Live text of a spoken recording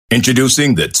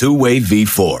Introducing the Two-Way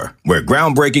V4, where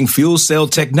groundbreaking fuel cell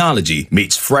technology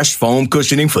meets fresh foam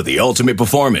cushioning for the ultimate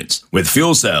performance. With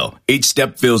Fuel Cell, each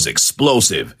step feels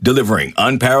explosive, delivering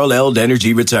unparalleled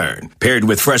energy return. Paired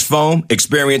with fresh foam,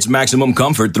 experience maximum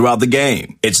comfort throughout the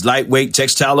game. Its lightweight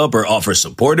textile upper offers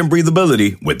support and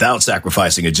breathability without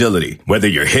sacrificing agility. Whether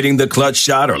you're hitting the clutch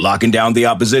shot or locking down the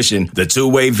opposition, the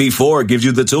Two-Way V4 gives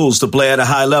you the tools to play at a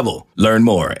high level. Learn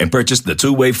more and purchase the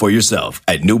Two-Way for yourself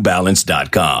at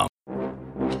newbalance.com.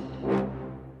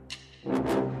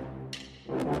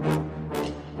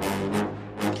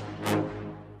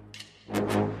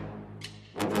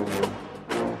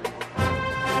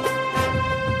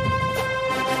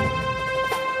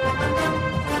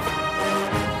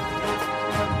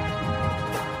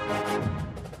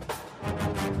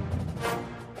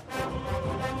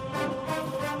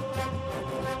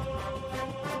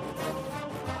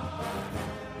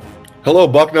 Hello,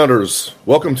 Bucknutters.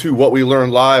 Welcome to What We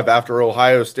Learned Live after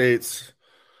Ohio State's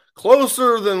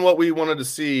closer than what we wanted to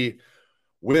see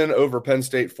win over Penn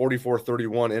State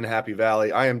 44-31 in Happy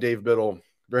Valley. I am Dave Biddle.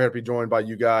 Very happy to be joined by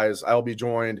you guys. I'll be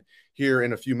joined here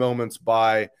in a few moments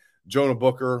by Jonah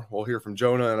Booker. We'll hear from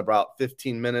Jonah in about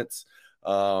 15 minutes.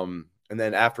 And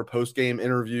then after post-game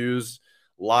interviews,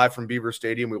 live from Beaver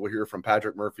Stadium, we will hear from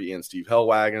Patrick Murphy and Steve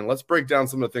Hellwagon. Let's break down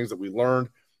some of the things that we learned.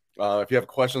 If you have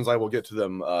questions, I will get to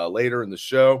them later in the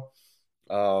show.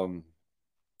 You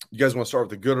guys want to start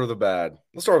with the good or the bad?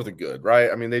 Let's start with the good,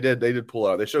 right? I mean, they did pull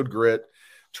out. They showed grit,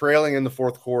 trailing in the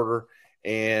fourth quarter,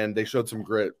 and they showed some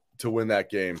grit to win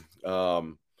that game. All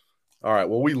right,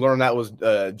 well, we learned that was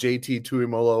JT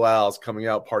Tuimoloau's coming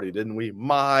out party, didn't we?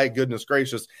 My goodness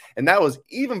gracious. And that was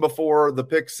even before the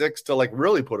pick six to, like,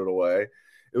 really put it away.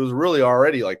 It was really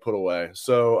already, like, put away.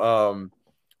 So,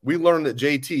 we learned that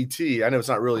JTT, I know it's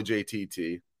not really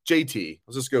JTT, JT,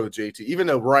 let's just go with JT, even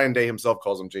though Ryan Day himself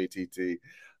calls him JTT,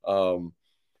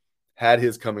 had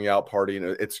his coming out party, and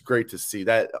it's great to see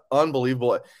that.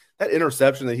 Unbelievable. That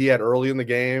interception that he had early in the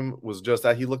game was just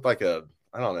that he looked like a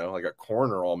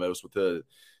corner almost with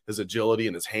his agility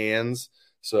and his hands.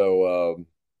 So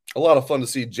a lot of fun to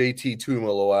see JT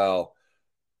Tuimoloau,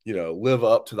 live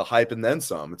up to the hype and then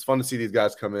some. It's fun to see these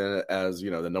guys come in as, the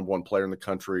number one player in the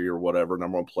country or whatever,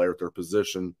 number one player at their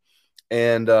position,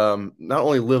 and not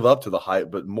only live up to the hype,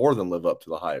 but more than live up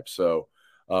to the hype. So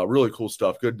really cool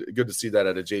stuff. Good to see that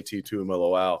at a JT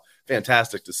Tuimoloau.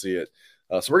 Fantastic to see it.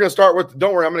 So we're going to start with,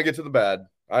 don't worry, I'm going to get to the bad.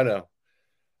 I know.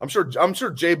 I'm sure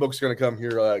J-Book's going to come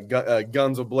here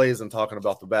guns a-blazing talking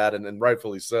about the bad, and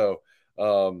rightfully so.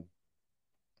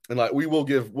 And like we will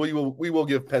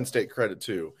give Penn State credit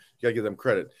too. You gotta give them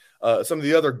credit. Some of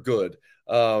the other good.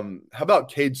 How about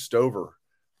Cade Stover?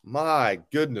 My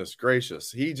goodness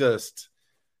gracious, he just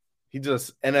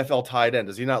NFL tight end.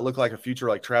 Does he not look like a future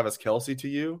like Travis Kelce to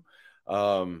you? I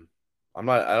don't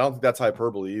think that's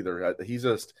hyperbole either. He's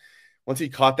just, once he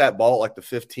caught that ball at like the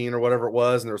 15 or whatever it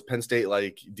was, and there was Penn State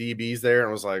like DBs there, and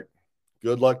it was like,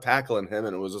 good luck tackling him,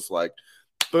 and it was just like,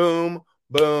 boom.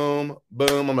 Boom,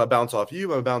 boom, I'm going to bounce off you, I'm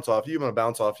going to bounce off you, I'm going to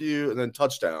bounce off you, and then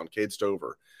touchdown, Cade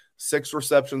Stover. 6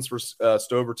 receptions for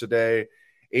Stover today,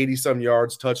 80-some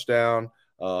yards, touchdown.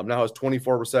 Now has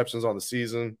 24 receptions on the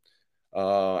season.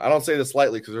 I don't say this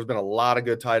lightly because there's been a lot of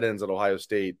good tight ends at Ohio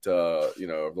State, over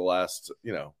the last,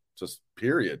 just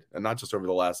period. And not just over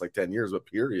the last, 10 years, but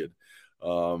period.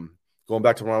 Going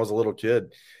back to when I was a little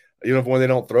kid. When they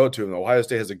don't throw it to him, Ohio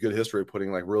State has a good history of putting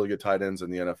really good tight ends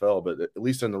in the NFL. But at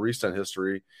least in the recent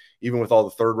history, even with all the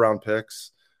third-round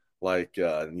picks,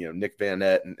 Nick Van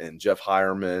Nett and Jeff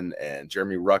Hireman and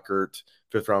Jeremy Ruckert,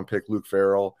 fifth-round pick Luke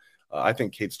Farrell, I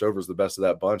think Cade Stover is the best of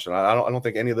that bunch, and I don't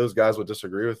think any of those guys would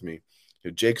disagree with me.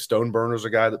 Jake Stoneburner's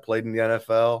a guy that played in the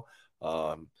NFL.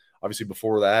 Obviously,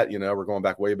 before that, we're going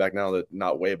back way back now. That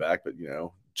not way back, but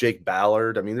Jake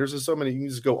Ballard. I mean, there's just so many. You can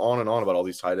just go on and on about all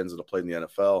these tight ends that have played in the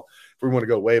NFL. If we want to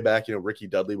go way back, Ricky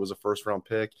Dudley was a first-round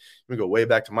pick. We go way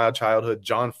back to my childhood.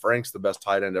 John Frank's the best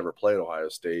tight end ever played at Ohio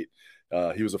State.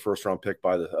 He was a first-round pick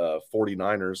by the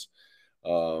 49ers.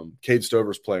 Cade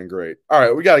Stover's playing great. All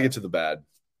right, we got to get to the bad.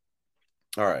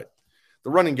 All right. The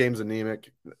running game's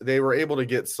anemic. They were able to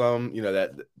get some,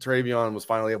 that Travion was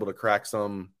finally able to crack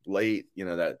some late,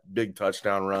 that big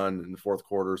touchdown run in the fourth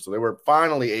quarter. So they were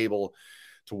finally able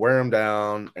to wear him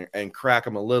down and crack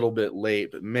him a little bit late.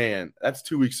 But, man, that's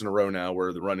 2 weeks in a row now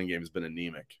where the running game has been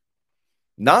anemic.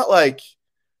 Not like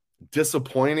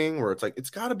disappointing where it's like,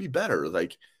 it's got to be better.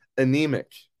 Like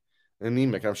anemic.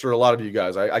 I'm sure a lot of you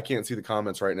guys, I can't see the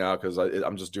comments right now because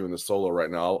I'm just doing this solo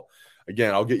right now.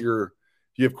 I'll get your –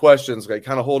 if you have questions, kind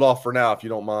of hold off for now if you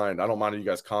don't mind. I don't mind you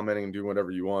guys commenting and doing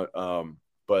whatever you want.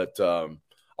 But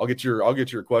I'll get to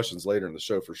your questions later in the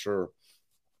show for sure.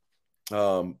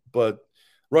 But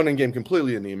running game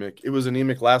completely anemic. It was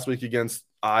anemic last week against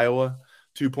Iowa,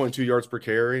 2.2 yards per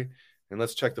carry. And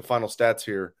let's check the final stats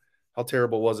here. How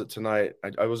terrible was it tonight?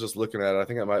 I was just looking at it. I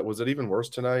think was it even worse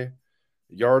tonight?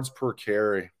 Yards per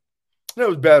carry. No, it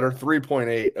was better,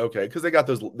 3.8. Okay, because they got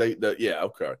those. Okay,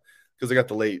 because they got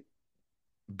the late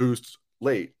boost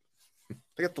late.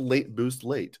 They got the late boost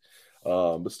late.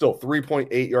 But still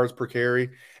 3.8 yards per carry.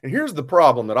 And here's the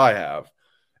problem that I have.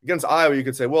 Against Iowa, you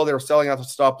could say, well, they were selling out to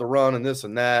stop the run and this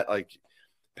and that. Like,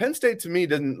 Penn State to me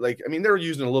didn't they were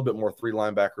using a little bit more 3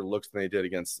 linebacker looks than they did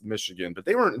against Michigan, but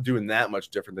they weren't doing that much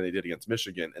different than they did against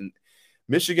Michigan. And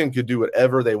Michigan could do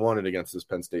whatever they wanted against this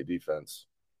Penn State defense.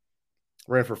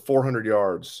 Ran for 400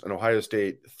 yards, and Ohio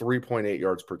State 3.8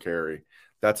 yards per carry.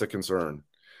 That's a concern.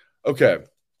 Okay.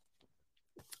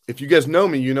 If you guys know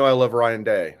me, you know I love Ryan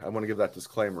Day. I want to give that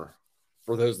disclaimer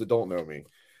for those that don't know me,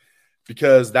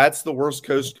 because that's the worst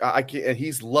coach. And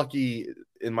he's lucky,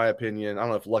 in my opinion. I don't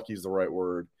know if lucky is the right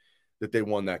word, that they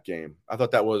won that game. I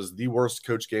thought that was the worst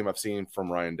coach game I've seen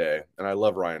from Ryan Day, and I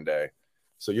love Ryan Day.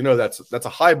 So that's a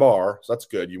high bar. So that's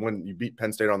good. You beat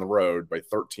Penn State on the road by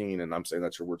 13, and I'm saying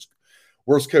that's your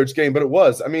worst coach game. But it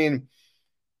was. I mean,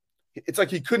 it's like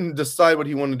he couldn't decide what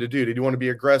he wanted to do. Did he want to be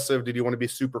aggressive? Did he want to be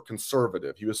super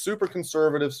conservative? He was super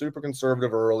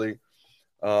conservative early.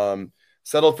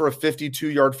 Settled for a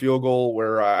 52-yard field goal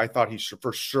where I thought he should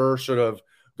have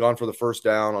gone for the first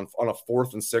down on a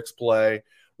 4th and 6 play.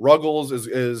 Ruggles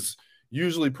is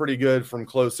usually pretty good from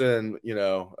close in,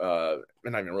 not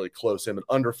even really close in, but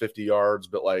under 50 yards.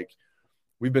 But like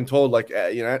we've been told,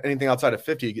 anything outside of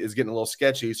 50 is getting a little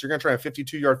sketchy. So you're going to try a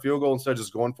 52-yard field goal instead of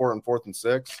just going for it on 4th and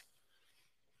 6.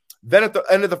 Then at the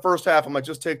end of the first half, I'm like,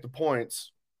 just take the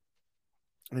points.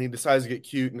 And he decides to get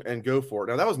cute and go for it.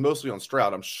 Now, that was mostly on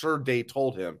Stroud. I'm sure Day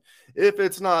told him, if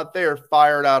it's not there,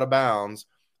 fire it out of bounds.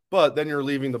 But then you're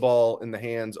leaving the ball in the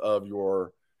hands of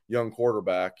your young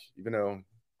quarterback, even though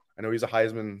I know he's a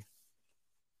Heisman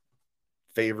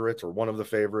favorite or one of the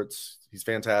favorites. He's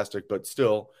fantastic, but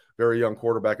still very young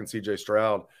quarterback in C.J.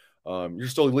 Stroud. You're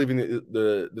still leaving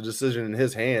the decision in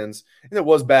his hands. And it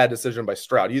was bad decision by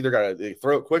Stroud. You either got to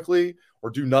throw it quickly or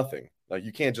do nothing. Like,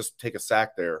 you can't just take a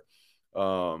sack there.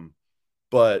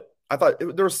 But I thought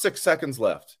there was 6 seconds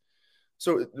left.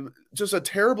 So just a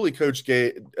terribly coached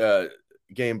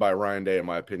game by Ryan Day, in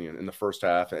my opinion, in the first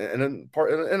half and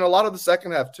a lot of the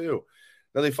second half too.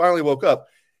 Now they finally woke up.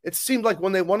 It seemed like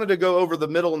when they wanted to go over the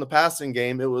middle in the passing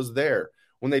game, it was there.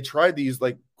 When they tried these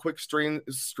like quick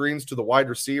screens to the wide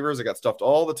receivers, they got stuffed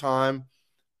all the time.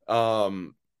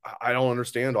 I don't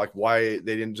understand why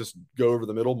they didn't just go over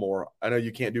the middle more. I know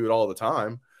you can't do it all the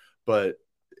time, but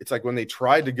it's like when they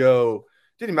tried to go,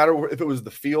 it didn't matter if it was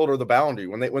the field or the boundary.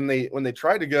 When they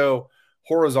tried to go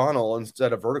horizontal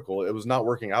instead of vertical, it was not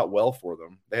working out well for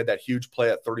them. They had that huge play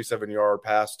at 37-yard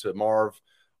pass to Marv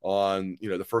on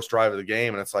the first drive of the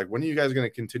game, and it's like, when are you guys going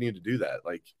to continue to do that?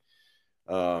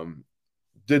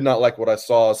 Did not like what I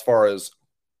saw as far as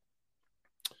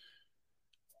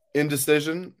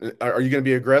indecision. Are you going to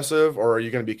be aggressive or are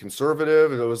you going to be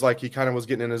conservative? It was like he kind of was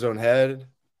getting in his own head.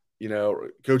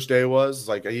 Coach Day was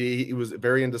like, he was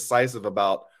very indecisive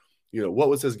about, what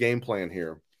was his game plan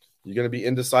here? You're going to be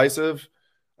indecisive.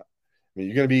 I mean,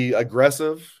 you're going to be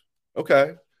aggressive.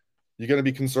 Okay. You're going to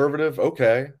be conservative.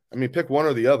 Okay. I mean, pick one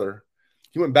or the other.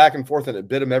 He went back and forth and it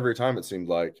bit him every time. It seemed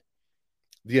like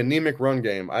the anemic run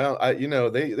game.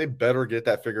 They better get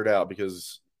that figured out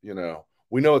because,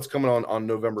 we know it's coming on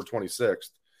November 26th.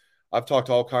 I've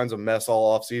talked all kinds of mess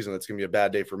all offseason. It's going to be a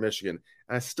bad day for Michigan.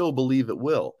 And I still believe it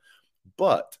will.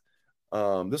 But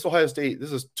this Ohio State,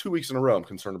 this is 2 weeks in a row I'm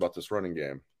concerned about this running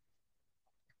game.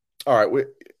 All right,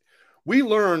 we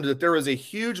learned that there is a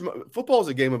huge – football is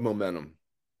a game of momentum.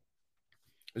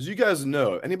 As you guys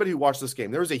know, anybody who watched this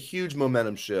game, there was a huge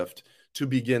momentum shift to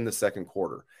begin the second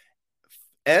quarter.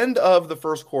 End of the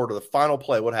first quarter, the final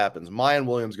play, what happens? Mayan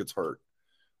Williams gets hurt,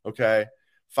 okay?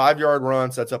 5-yard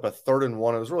run sets up a 3rd and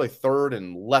 1. It was really 3rd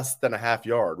and less than a half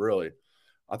yard, really.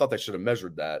 I thought they should have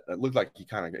measured that. It looked like he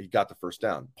got the first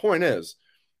down. Point is,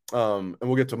 and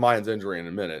we'll get to Mayan's injury in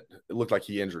a minute. It looked like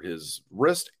he injured his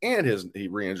wrist and he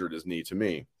re-injured his knee to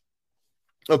me.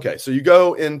 Okay, so you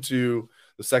go into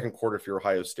the second quarter if you're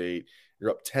Ohio State.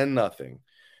 You're up 10-0.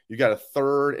 You got a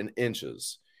 3rd and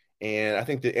inches. And I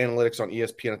think the analytics on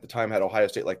ESPN at the time had Ohio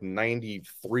State like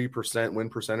 93% win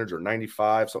percentage or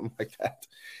 95, something like that.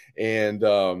 And,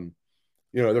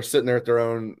 they're sitting there at their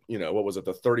own, what was it,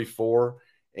 the 34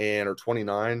 or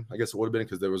 29, I guess it would have been,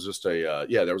 because there was just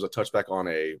there was a touchback on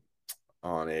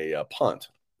a punt,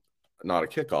 not a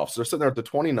kickoff. So they're sitting there at the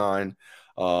 29,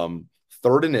 3rd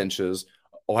and inches.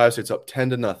 Ohio State's up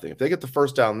 10-0. If they get the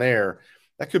first down there,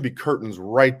 that could be curtains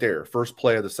right there. First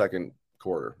play of the second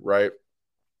quarter, right?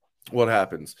 What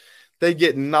happens? They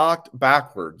get knocked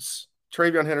backwards.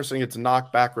 TreVeyon Henderson gets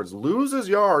knocked backwards, loses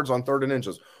yards on 3rd and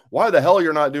inches. Why the hell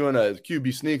you're not doing a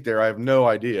QB sneak there, I have no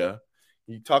idea.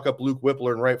 You talk up Luke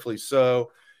Whippler, and rightfully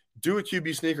so. Do a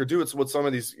QB sneak, or do it what some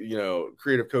of these,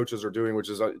 creative coaches are doing, which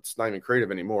is it's not even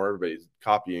creative anymore. Everybody's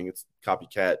copying. It's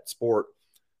copycat sport.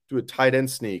 Do a tight end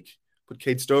sneak. Put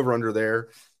Cade Stover under there.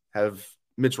 Have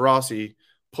Mitch Rossi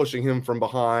pushing him from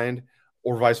behind,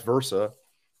 or vice versa.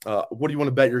 What do you want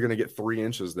to bet you're going to get 3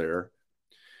 inches there?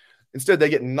 Instead, they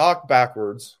get knocked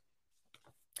backwards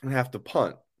and have to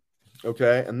punt.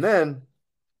 Okay, and then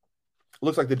it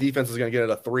looks like the defense is going to get it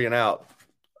a 3 and out.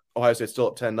 Ohio State's still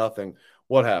up 10-0.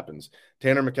 What happens?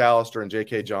 Tanner McAllister and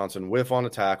J.K. Johnson whiff on a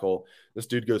tackle. This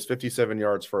dude goes 57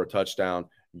 yards for a touchdown.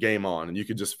 Game on, and you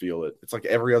could just feel it. It's like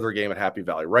every other game at Happy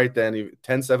Valley. Right then,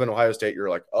 10-7 Ohio State, you're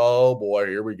like, oh, boy,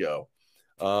 here we go.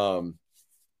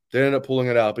 They ended up pulling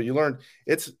it out, but you learned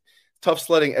it's tough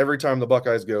sledding every time the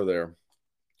Buckeyes go there.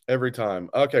 Every time.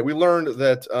 Okay, we learned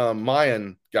that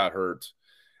Miyan got hurt.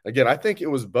 Again, I think it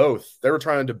was both. They were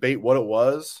trying to debate what it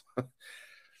was.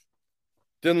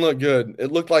 Didn't look good.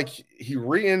 It looked like he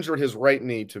re-injured his right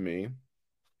knee to me.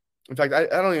 In fact, I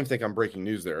don't even think I'm breaking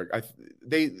news there.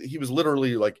 He was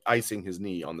literally like icing his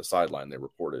knee on the sideline, they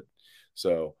reported.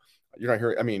 So you're not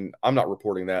hearing – I mean, I'm not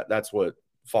reporting that. That's what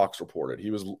Fox reported. He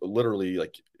was literally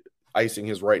like icing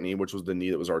his right knee, which was the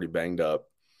knee that was already banged up.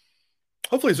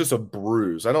 Hopefully it's just a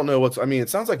bruise. I don't know what's – I mean, it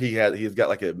sounds like he's got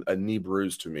like a knee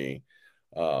bruise to me,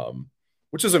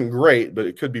 which isn't great, but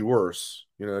it could be worse.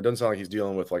 It doesn't sound like he's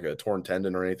dealing with like a torn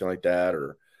tendon or anything like that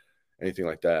or anything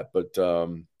like that. But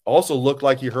also looked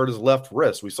like he hurt his left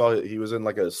wrist. We saw he was in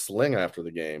like a sling after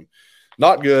the game.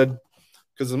 Not good,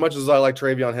 because as much as I like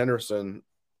TreVeyon Henderson,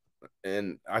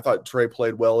 and I thought Trey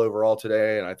played well overall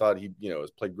today, and I thought he has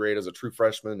played great as a true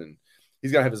freshman, and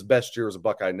he's going to have his best year as a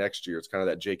Buckeye next year. It's kind of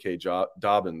that J.K.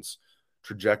 Dobbins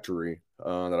trajectory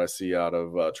that I see out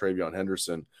of TreVeyon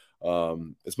Henderson.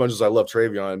 As much as I love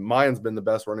TreVeyon, Miyan's been the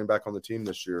best running back on the team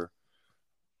this year.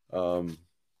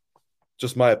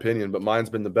 Just my opinion, but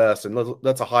Miyan's been the best, and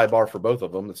that's a high bar for both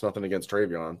of them. It's nothing against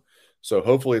TreVeyon. So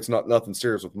hopefully it's nothing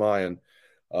serious with Miyan.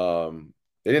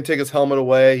 They didn't take his helmet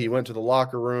away. He went to the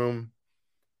locker room.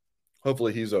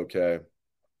 Hopefully he's okay.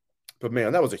 But,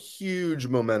 man, that was a huge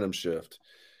momentum shift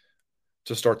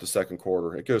to start the second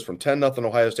quarter. It goes from 10-0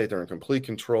 Ohio State. They're in complete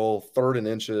control, 3rd and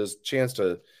inches, chance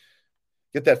to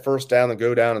get that first down and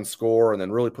go down and score and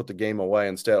then really put the game away.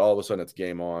 Instead, all of a sudden it's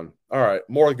game on. All right,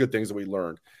 more good things that we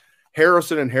learned.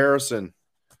 Harrison.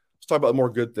 Let's talk about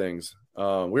more good things. We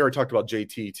already talked about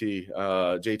JT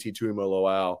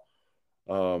Tuimoloau.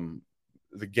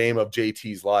 The game of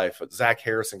JT's life. Zach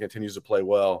Harrison continues to play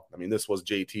well. I mean, this was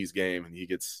JT's game, and he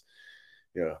gets,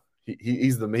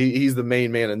 he's the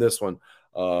main man in this one.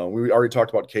 We already talked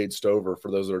about Cade Stover for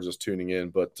those that are just tuning in,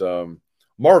 but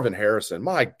Marvin Harrison,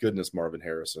 my goodness, Marvin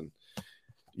Harrison.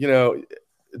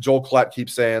 Joel Klatt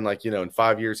keeps saying, like, in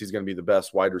 5 years he's going to be the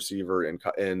best wide receiver in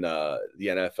the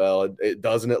NFL.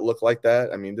 Doesn't it look like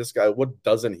that? I mean, this guy, what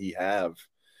doesn't he have?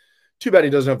 Too bad he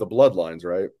doesn't have the bloodlines,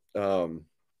 right?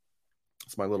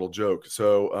 It's my little joke.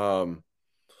 So,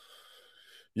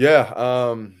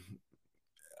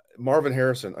 Marvin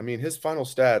Harrison. I mean, his final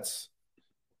stats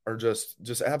are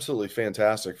just absolutely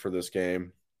fantastic for this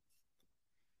game.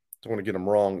 Don't want to get him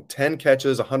wrong. 10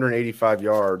 catches, 185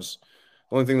 yards.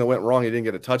 The only thing that went wrong, he didn't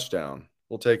get a touchdown.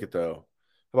 We'll take it, though.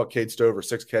 How about Cade Stover?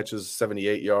 6 catches,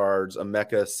 78 yards.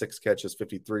 Emeka, 6 catches,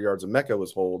 53 yards. Emeka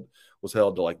was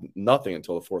held to like nothing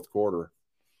until the fourth quarter.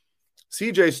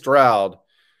 CJ Stroud.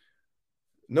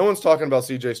 No one's talking about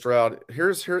CJ Stroud.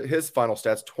 Here's his final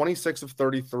stats. 26 of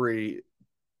 33,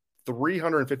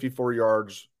 354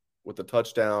 yards with a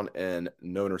touchdown and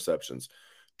no interceptions.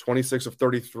 26 of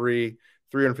 33,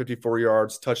 354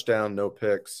 yards, touchdown, no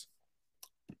picks.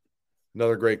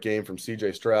 Another great game from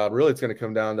CJ Stroud. Really, it's going to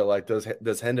come down to, like,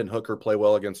 does Hendon Hooker play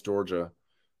well against Georgia?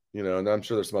 And I'm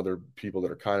sure there's some other people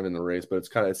that are kind of in the race, but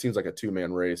it seems like a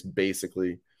 2-man race,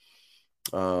 basically.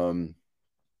 We'll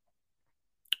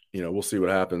see what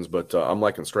happens, but I'm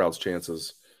liking Stroud's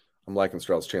chances. a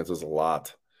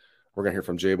lot. We're going to hear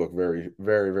from J-Book very,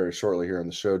 very, very shortly here on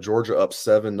the show. Georgia up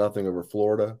 7-0 over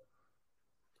Florida.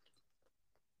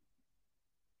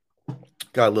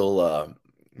 Got a little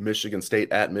Michigan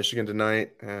State at Michigan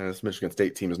tonight. This Michigan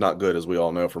State team is not good, as we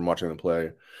all know from watching them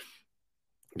play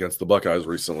against the Buckeyes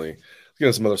recently. Let's get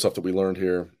into some other stuff that we learned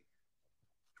here.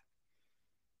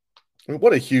 I mean,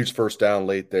 what a huge first down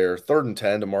late there. 3rd and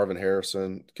 10 to Marvin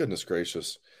Harrison. Goodness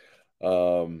gracious.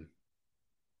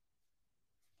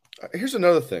 Here's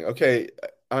another thing. Okay,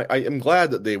 I am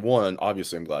glad that they won.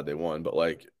 Obviously, I'm glad they won, but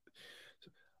like,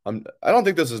 I don't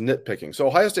think this is nitpicking. So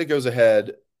Ohio State goes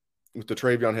ahead with the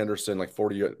Travion Henderson like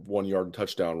 41-yard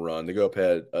touchdown run. They go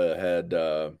ahead.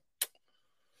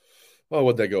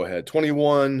 What'd they go ahead?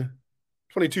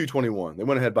 22-21. They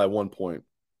went ahead by 1 point,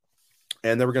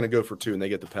 and they were going to go for two, and they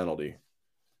get the penalty,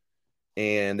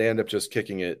 and they end up just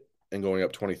kicking it and going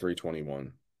up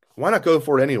 23-21. Why not go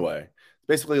for it anyway?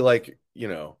 Basically, like,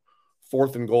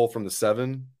 fourth and goal from the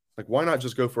 7. Like, why not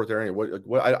just go for it there anyway?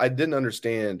 I didn't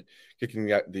understand kicking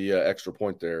the extra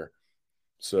point there.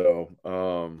 So,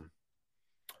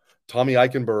 Tommy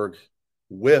Eichenberg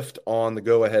whiffed on the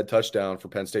go-ahead touchdown for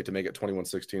Penn State to make it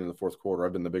 21-16 in the fourth quarter.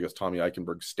 I've been the biggest Tommy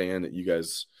Eichenberg stan that you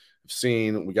guys have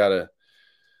seen. We got to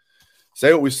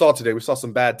say what we saw today. We saw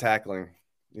some bad tackling.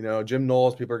 Jim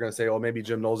Knowles, people are going to say, oh, maybe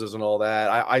Jim Knowles isn't all that.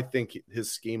 I think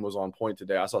his scheme was on point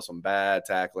today. I saw some bad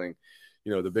tackling.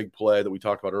 The big play that we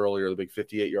talked about earlier, the big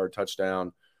 58-yard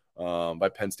touchdown by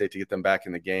Penn State to get them back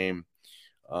in the game.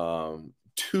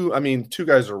 Two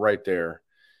guys are right there.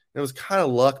 And it was kind of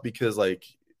luck because, like,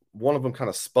 one of them kind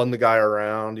of spun the guy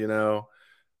around,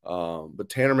 but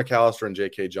Tanner McAllister and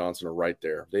J.K. Johnson are right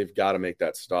there. They've got to make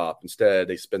that stop. Instead,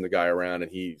 they spin the guy around,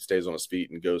 and he stays on his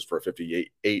feet and goes for a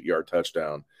 58-yard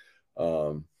touchdown.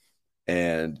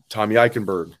 And Tommy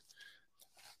Eichenberg,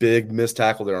 big missed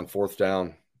tackle there on fourth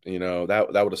down. That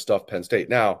would have stuffed Penn State.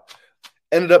 Now,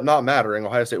 ended up not mattering.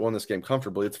 Ohio State won this game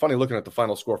comfortably. It's funny looking at the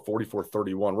final score,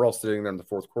 44-31. We're all sitting there in the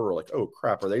fourth quarter like, oh,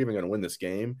 crap, are they even going to win this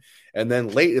game? And then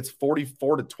late, it's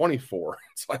 44-24.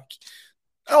 It's like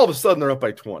all of a sudden they're up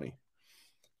by 20.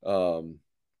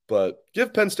 But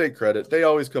give Penn State credit. They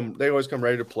always come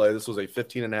ready to play. This was a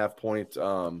 15.5-point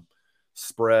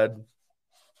spread.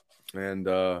 And,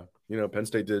 Penn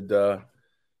State did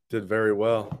very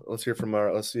well. Let's see if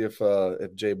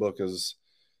Jay Book is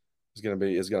going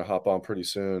to hop on pretty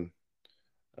soon.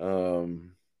 Let's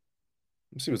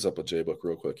see what's up with Jay Book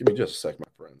real quick. Give me just a sec, my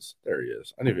friends. There he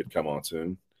is. I knew he'd come on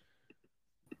soon.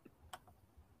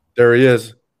 There he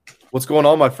is. What's going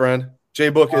on, my friend? Jay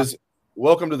Book is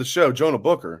welcome to the show. Jonah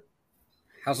Booker.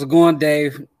 How's it going,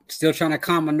 Dave? Still trying to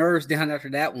calm my nerves down after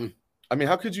that one. I mean,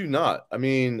 how could you not? I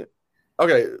mean,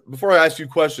 okay, before I ask you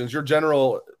questions, your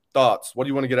general thoughts. What do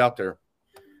you want to get out there?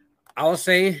 I would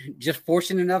say just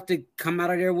fortunate enough to come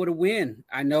out of there with a win.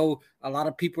 I know a lot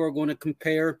of people are going to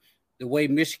compare the way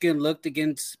Michigan looked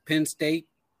against Penn State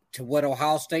to what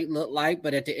Ohio State looked like,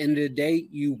 but at the end of the day,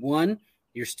 you won.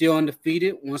 You're still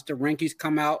undefeated. Once the rankings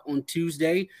come out on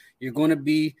Tuesday, you're going to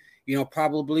be,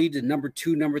 probably the number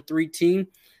 2, number 3 team.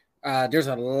 There's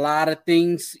a lot of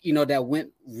things, that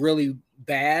went really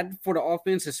bad for the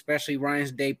offense, especially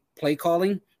Ryan's Day play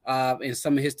calling and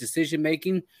some of his decision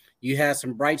making. You had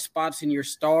some bright spots in your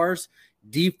stars.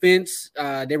 Defense,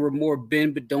 they were more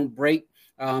bend but don't break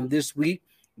this week.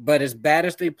 But as bad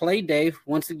as they played, Dave,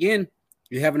 once again,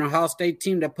 you have an Ohio State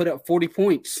team that put up 40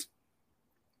 points.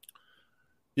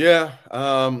 Yeah.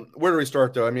 Where do we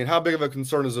start, though? I mean, how big of a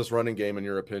concern is this running game, in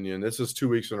your opinion? This is 2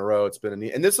 weeks in a row. It's been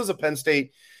and this is a Penn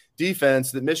State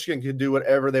defense that Michigan could do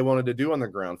whatever they wanted to do on the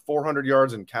ground, 400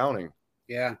 yards and counting.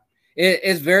 Yeah,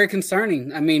 it's very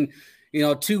concerning. I mean,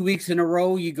 2 weeks in a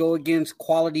row, you go against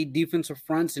quality defensive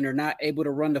fronts and they're not able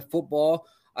to run the football.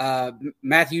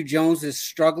 Matthew Jones is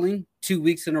struggling 2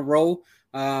 weeks in a row.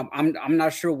 I'm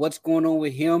not sure what's going on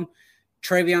with him.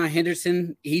 Travion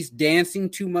Henderson, he's dancing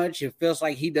too much. It feels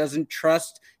like he doesn't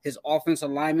trust his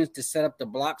offensive linemen to set up the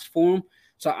blocks for him.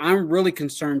 So I'm really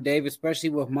concerned, Dave, especially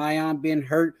with Mayan being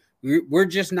hurt. We're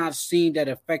just not seeing that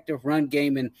effective run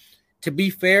game. And to be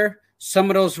fair,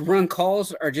 some of those run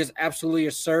calls are just absolutely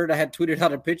absurd. I had tweeted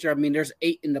out a picture. I mean, there's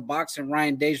 8 in the box and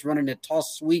Ryan Day's running a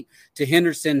toss sweep to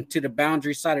Henderson to the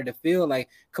boundary side of the field. Like,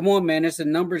 come on, man, it's a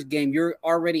numbers game. You're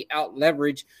already out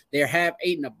leveraged. They have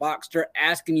 8 in the box. They're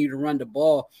asking you to run the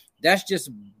ball. That's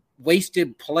just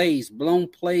wasted plays, blown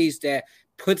plays that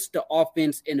puts the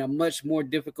offense in a much more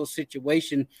difficult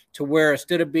situation to where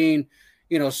instead of being,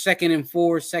 2nd and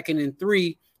 4, 2nd and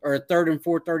 3, or 3rd and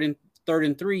 4, 3rd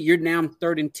and 3, you're now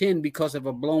 3rd and 10 because of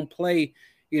a blown play,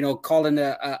 calling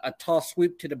a toss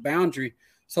sweep to the boundary.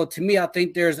 So to me, I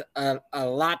think there's a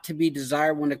lot to be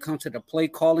desired when it comes to the play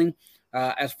calling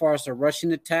as far as the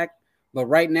rushing attack. But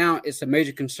right now, it's a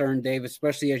major concern, Dave,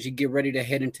 especially as you get ready to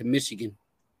head into Michigan.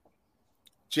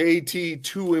 JT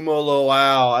Tuimoloau.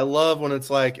 Wow. I love when it's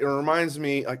like, it reminds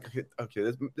me, like,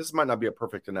 okay, this might not be a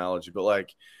perfect analogy, but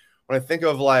like when I think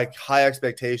of like high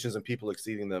expectations and people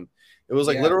exceeding them, it was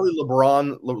like literally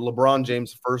LeBron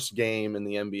James' first game in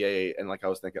the NBA. And like, I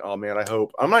was thinking, oh man, I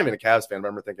hope, I'm not even a Cavs fan, but I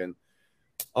remember thinking,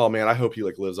 oh man, I hope he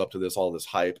like lives up to all this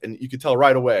hype. And you could tell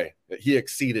right away that he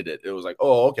exceeded it. It was like,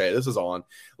 oh, okay, this is on.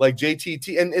 Like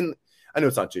JTT, and I know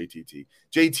it's not JTT.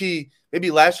 JT,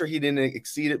 maybe last year he didn't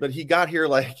exceed it, but he got here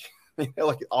like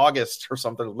like August or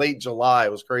something, late July.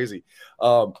 It was crazy.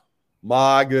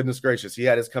 My goodness gracious, he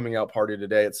had his coming out party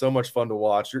today. It's so much fun to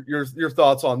watch. Your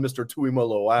thoughts on Mr.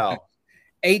 Tuimoloau?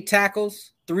 8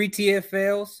 tackles, 3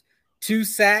 TFLs, 2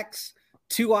 sacks,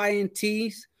 2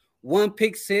 INTs, 1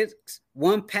 pick six,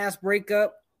 1 pass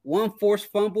breakup, 1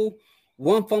 forced fumble,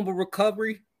 1 fumble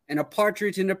recovery, and a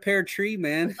partridge in a pear tree,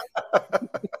 man.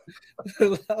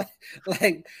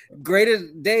 Like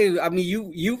greatest Dave. I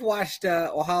mean, you've watched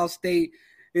Ohio State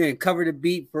and covered the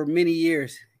beat for many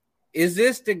years. Is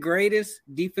this the greatest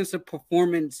defensive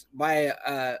performance by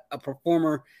a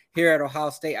performer here at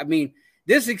Ohio State? I mean,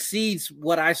 this exceeds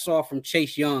what I saw from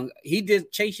Chase Young.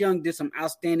 Chase Young did some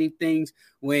outstanding things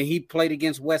when he played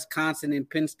against Wisconsin in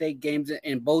Penn State games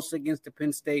and both against the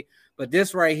Penn State. But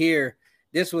this right here,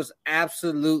 this was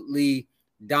absolutely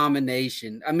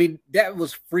domination. I mean, that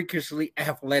was freakishly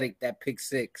athletic, that pick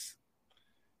six.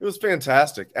 It was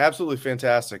fantastic. Absolutely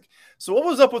fantastic. So what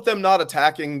was up with them not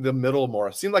attacking the middle more?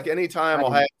 It seemed like anytime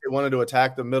Ohio State wanted to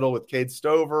attack the middle with Cade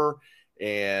Stover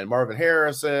and Marvin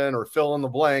Harrison or fill in the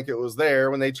blank, it was there.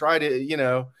 When they tried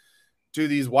to, do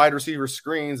these wide receiver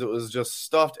screens, it was just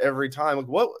stuffed every time. Like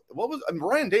what was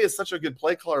Ryan Day is such a good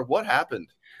play caller. What happened?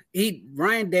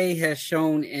 Ryan Day has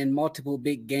shown in multiple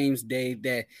big games, Dave,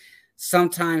 that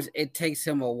sometimes it takes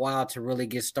him a while to really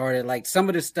get started. Like some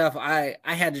of the stuff I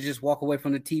had to just walk away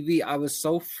from the TV. I was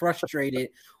so frustrated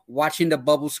watching the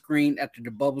bubble screen after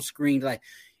the bubble screen. Like,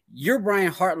 you're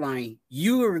Brian Hartline.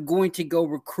 You are going to go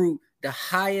recruit the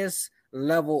highest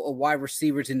level of wide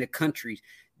receivers in the country.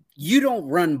 You don't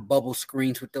run bubble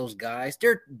screens with those guys.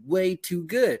 They're way too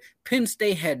good. Penn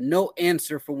State had no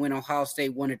answer for when Ohio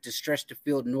State wanted to stretch the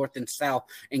field north and south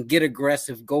and get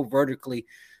aggressive, go vertically.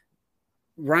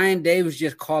 Ryan Day was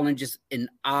just calling just an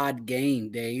odd game,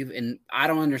 Dave, and I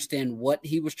don't understand what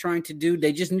he was trying to do.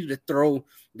 They just need to throw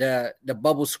the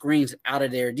bubble screens out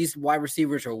of there. These wide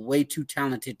receivers are way too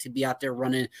talented to be out there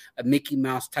running a Mickey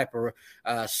Mouse type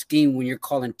of scheme when you're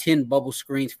calling 10 bubble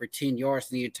screens for 10 yards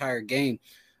in the entire game.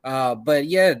 But,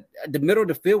 yeah, the middle of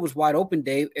the field was wide open,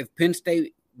 Dave. If Penn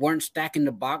State weren't stacking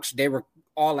the box, they were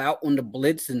all out on the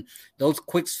blitz, and those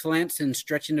quick slants and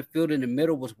stretching the field in the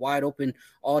middle was wide open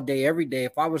all day, every day.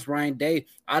 If I was Ryan Day,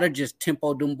 I'd have just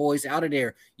tempoed them boys out of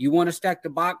there. You want to stack the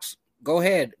box? Go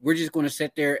ahead. We're just going to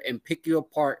sit there and pick you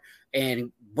apart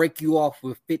and break you off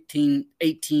with 15,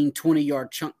 18, 20-yard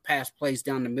chunk pass plays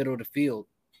down the middle of the field.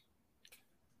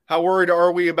 How worried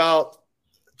are we about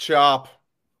Chop?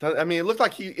 I mean, it looked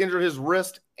like he injured his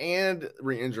wrist and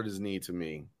re-injured his knee to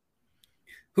me.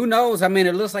 Who knows? I mean,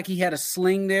 it looks like he had a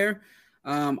sling there.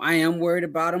 I am worried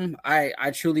about him.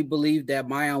 I truly believe that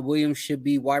Miyan Williams should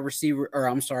be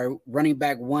running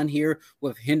back 1 here,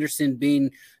 with Henderson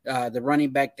being the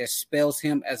running back that spells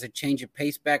him as a change of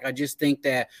pace back. I just think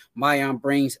that Miyan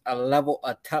brings a level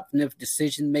of toughness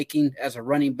decision-making as a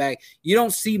running back. You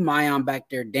don't see Miyan back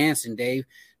there dancing, Dave.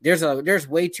 There's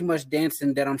way too much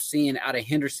dancing that I'm seeing out of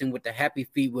Henderson with the happy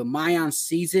feet. When Miyan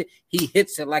sees it, he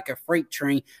hits it like a freight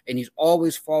train, and he's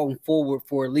always falling forward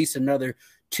for at least another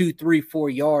 2, 3,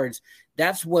 4 yards.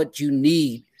 That's what you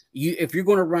need. If you're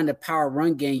going to run the power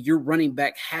run game, your running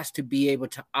back has to be able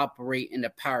to operate in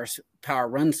the power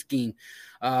run scheme.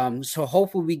 So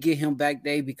hopefully we get him back,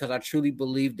 Dave, because I truly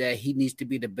believe that he needs to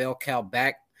be the bell cow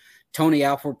back. Tony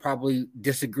Alford probably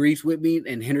disagrees with me,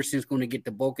 and Henderson's going to get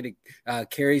the bulk of the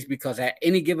carries, because at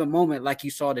any given moment, like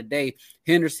you saw today,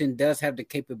 Henderson does have the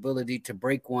capability to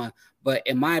break one. But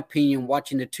in my opinion,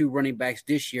 watching the 2 running backs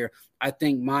this year, I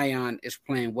think Miyan is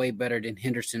playing way better than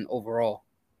Henderson overall.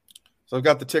 So I've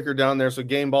got the ticker down there. So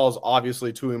game ball is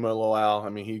obviously Tuimoloau. I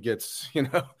mean, he gets,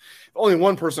 if only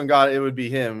one person got it, it would be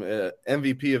him.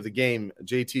 MVP of the game,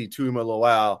 JT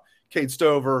Tuimoloau. Cade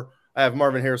Stover. I have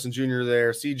Marvin Harrison Jr.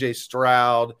 there, CJ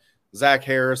Stroud, Zach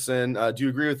Harrison. Do you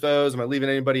agree with those? Am I leaving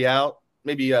anybody out?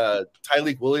 Maybe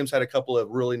Tyleik Williams had a couple of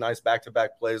really nice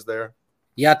back-to-back plays there.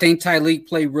 Yeah, I think Tyleik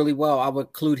played really well. I would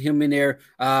include him in there.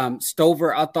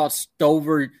 Stover, I thought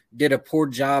Stover did a poor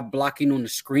job blocking on the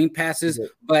screen passes,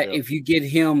 but if you get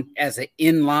him as an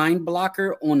inline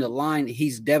blocker on the line,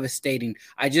 he's devastating.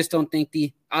 I just don't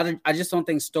think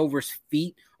Stover's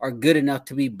feet are good enough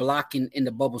to be blocking in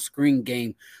the bubble screen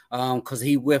game, because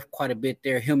he whiffed quite a bit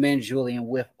there. Him and Julian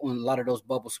whiffed on a lot of those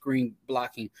bubble screen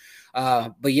blocking.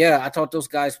 But yeah, I thought those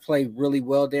guys played really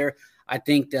well there. I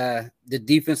think the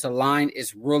defensive line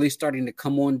is really starting to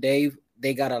come on, Dave.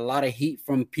 they got a lot of heat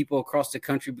from people across the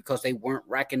country because they weren't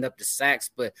racking up the sacks,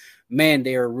 but man,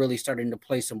 they are really starting to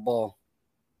play some ball.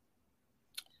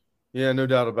 Yeah, no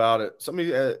doubt about it.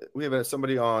 We have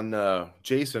somebody on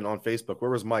Jason on Facebook.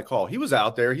 Where was Mike Hall? He was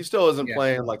out there. He still isn't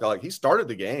playing like he started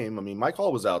the game. I mean, Mike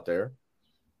Hall was out there.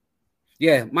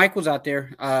 Yeah, Mike was out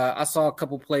there. I saw a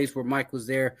couple plays where Mike was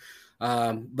there.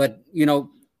 But, you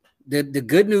know, the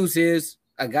good news is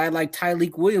a guy like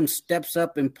Tyleik Williams steps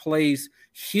up and plays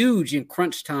huge in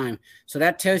crunch time. So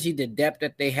that tells you the depth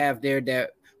that they have there, that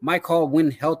Mike Hall,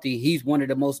 when healthy, he's one of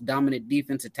the most dominant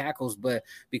defensive tackles. But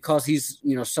because he's,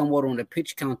 you know, somewhat on the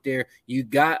pitch count there, you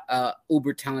got a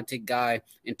uber talented guy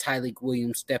in Tyleik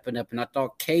Williams stepping up. And I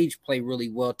thought Cage played really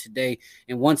well today.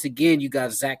 And once again, you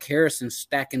got Zach Harrison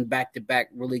stacking back-to-back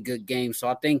really good games. So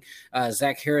I think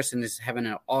Zach Harrison is having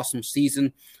an awesome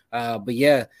season. But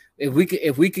yeah,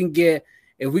 if we can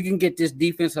get this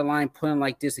defensive line playing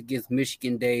like this against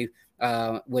Michigan, Dave,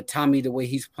 with Tommy the way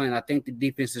he's playing, I think the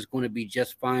defense is going to be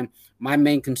just fine. My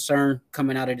main concern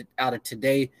coming out of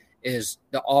today is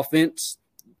the offense.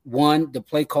 One, the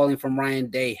play calling from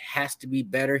Ryan Day has to be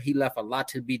better. He left a lot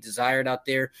to be desired out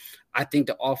there. I think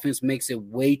the offense makes it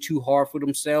way too hard for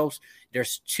themselves.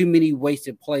 There's too many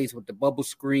wasted plays with the bubble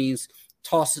screens,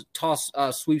 toss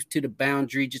sweeps to the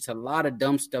boundary, just a lot of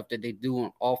dumb stuff that they do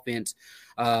on offense.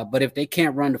 But if they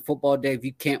can't run the football, Dave,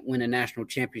 you can't win a national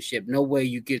championship. No way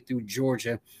you get through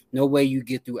Georgia. No way you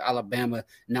get through Alabama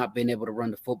not being able to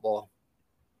run the football.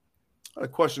 A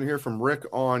question here from Rick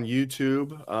on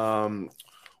YouTube.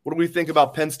 What do we think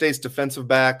about Penn State's defensive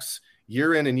backs?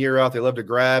 Year in and year out, they love to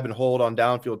grab and hold on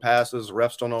downfield passes.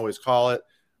 Refs don't always call it.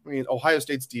 I mean, Ohio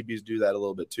State's DBs do that a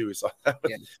little bit too. We saw that.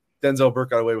 Yeah. Denzel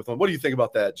Burke got away with one. What do you think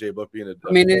about that, Jay Book, being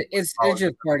it's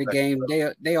just part of the game.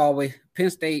 They always – Penn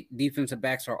State defensive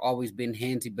backs are always been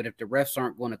handsy, but if the refs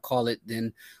aren't going to call it,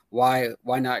 then why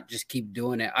not just keep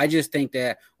doing it? I just think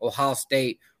that Ohio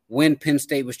State, when Penn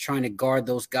State was trying to guard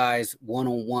those guys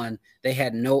one-on-one, they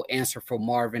had no answer for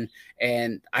Marvin.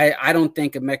 And I don't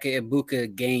think Emeka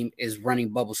Egbuka game is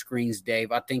running bubble screens,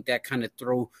 Dave. I think that kind of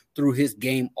threw his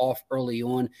game off early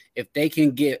on. If they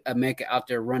can get Emeka out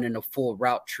there running a full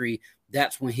route tree,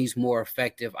 that's when he's more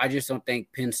effective. I just don't think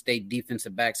Penn State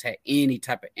defensive backs had any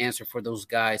type of answer for those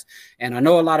guys. And I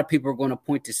know a lot of people are going to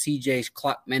point to CJ's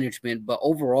clock management, but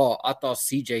overall, I thought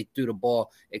CJ threw the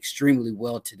ball extremely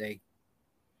well today.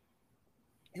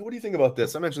 Hey, what do you think about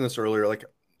this? I mentioned this earlier. Like,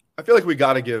 I feel like we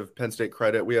got to give Penn State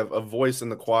credit. We have a voice in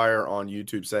the choir on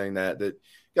YouTube saying that you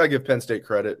got to give Penn State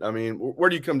credit. I mean, where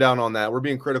do you come down on that? We're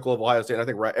being critical of Ohio State. I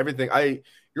think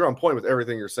you're on point with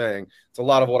everything you're saying. It's a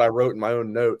lot of what I wrote in my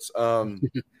own notes.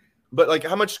 But like,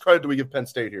 how much credit do we give Penn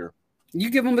State here? You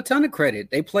give them a ton of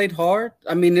credit. They played hard.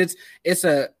 I mean, it's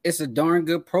a darn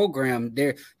good program.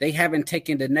 They haven't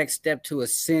taken the next step to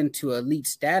ascend to elite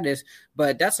status,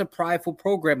 but that's a prideful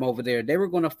program over there. They were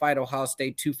going to fight Ohio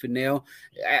State tooth and nail.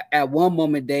 At one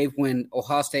moment, Dave, when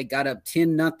Ohio State got up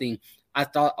 10-0, I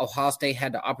thought Ohio State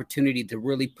had the opportunity to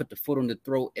really put the foot on the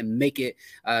throat and make it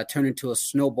turn into a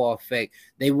snowball effect.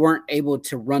 They weren't able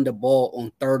to run the ball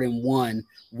on 3rd and 1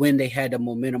 when they had the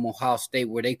momentum Ohio State,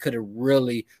 where they could have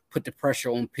really put the pressure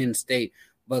on Penn State.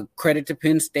 But credit to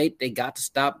Penn State, they got to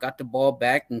stop, got the ball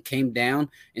back, and came down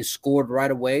and scored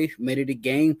right away, made it a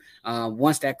game.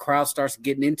 Once that crowd starts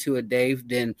getting into it, Dave,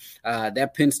 then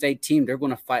that Penn State team, they're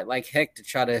going to fight like heck to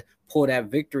try to pull that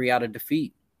victory out of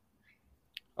defeat.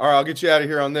 All right, I'll get you out of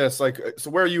here on this. Like, so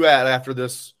where are you at after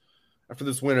this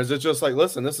win? Is it just like,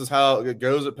 listen, this is how it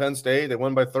goes at Penn State? They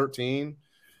won by 13.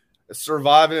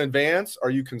 Survive and advance. Are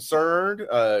you concerned?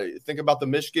 Think about the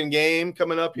Michigan game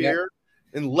coming up here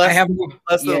in less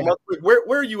than a month.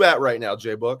 Where are you at right now,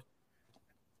 Jay Book?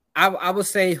 I would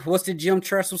say, what's the Jim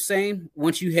Tressel saying?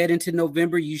 Once you head into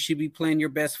November, you should be playing your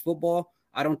best football.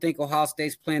 I don't think Ohio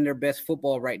State's playing their best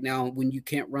football right now when you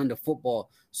can't run the football.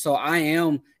 So I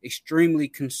am extremely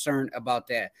concerned about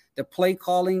that. The play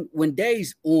calling, when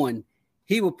Day's on,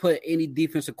 he will put any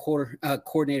defensive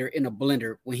coordinator in a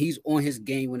blender when he's on his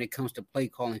game when it comes to play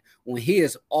calling. When he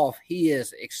is off, he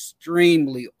is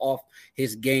extremely off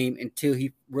his game until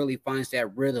he really finds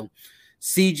that rhythm.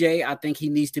 CJ, I think he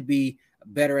needs to be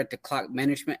better at the clock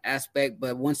management aspect.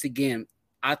 But once again,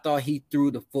 I thought he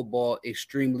threw the football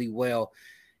extremely well.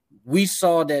 We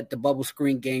saw that the bubble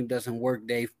screen game doesn't work,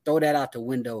 Dave. Throw that out the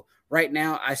window. Right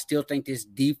now, I still think this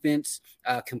defense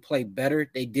can play better.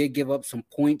 They did give up some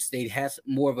points. They have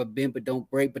more of a bend but don't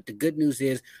break. But the good news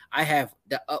is I have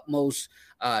the utmost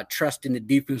trust in the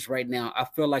defense right now. I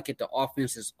feel like if the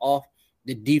offense is off,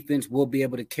 the defense will be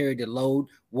able to carry the load.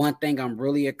 One thing I'm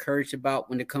really encouraged about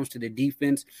when it comes to the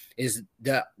defense is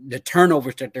the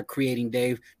turnovers that they're creating,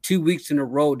 Dave. 2 weeks in a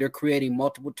row, they're creating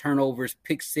multiple turnovers,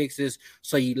 pick sixes.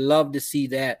 So you love to see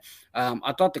that.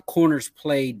 I thought the corners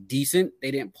played decent.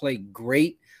 They didn't play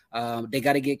great. They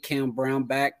got to get Cam Brown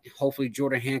back. Hopefully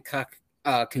Jordan Hancock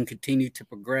can continue to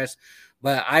progress.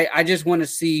 But I just want to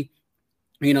see,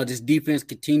 this defense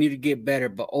continue to get better.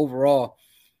 But overall,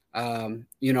 the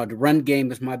run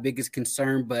game is my biggest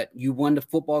concern, but you won the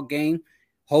football game.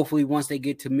 Hopefully once they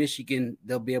get to Michigan,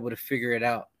 they'll be able to figure it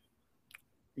out.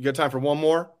 You got time for one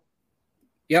more?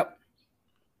 Yep.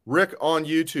 Rick on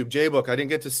YouTube, J-Book, I didn't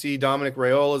get to see Dominic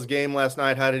Raiola's game last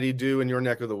night. How did he do in your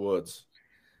neck of the woods?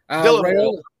 Dylan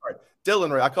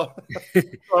Ray. I call.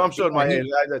 I'm showing my age.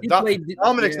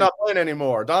 Dominic's not playing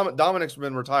anymore. Dominic's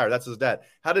been retired. That's his dad.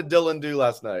 How did Dylan do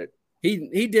last night?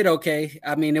 He did okay.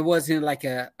 I mean, it wasn't like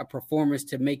a performance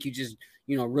to make you just,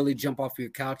 really jump off your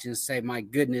couch and say, my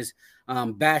goodness.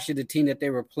 Basher, the team that they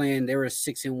were playing, they were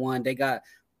 6-1. They got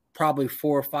probably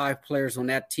 4 or 5 players on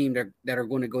that team that are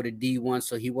going to go to D1,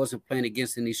 so he wasn't playing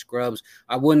against any scrubs.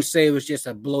 I wouldn't say it was just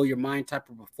a blow-your-mind type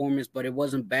of performance, but it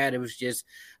wasn't bad. It was just,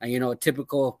 a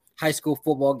typical high school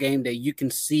football game that you can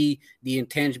see the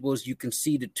intangibles, you can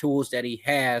see the tools that he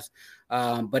has,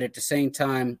 but at the same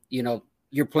time,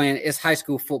 you're playing, it's high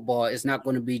school football. It's not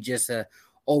going to be just a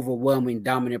overwhelming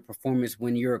dominant performance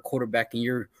when you're a quarterback and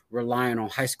you're relying on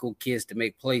high school kids to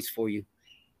make plays for you.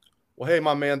 Well, hey,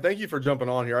 my man, thank you for jumping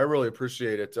on here. I really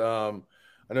appreciate it. I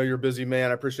know you're a busy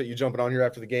man. I appreciate you jumping on here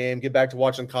after the game. Get back to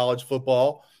watching college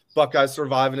football. Buckeyes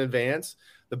survive and advance.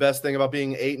 The best thing about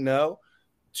being 8-0,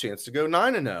 chance to go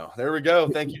 9-0. There we go.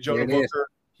 Thank you, Jonah Booker.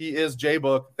 He is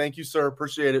J-Book. Thank you, sir.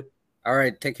 Appreciate it. All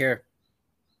right. Take care.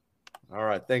 All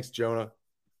right. Thanks, Jonah.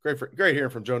 Great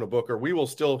hearing from Jonah Booker. We will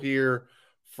still hear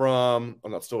from –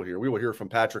 I'm not still here. We will hear from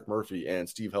Patrick Murphy and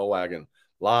Steve Hellwagon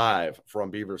live from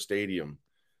Beaver Stadium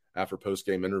after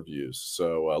post-game interviews.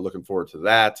 So looking forward to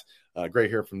that.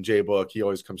 Great hearing from J-Book. He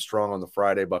always comes strong on the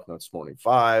Friday Bucknuts Morning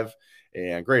 5.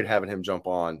 And great having him jump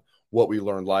on What We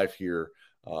Learned Live here,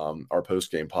 our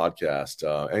post-game podcast.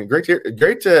 And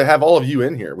great to have all of you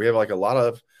in here. We have like a lot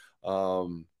of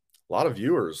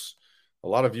viewers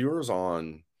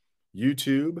on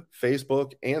YouTube,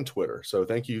 Facebook, and Twitter. So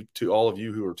thank you to all of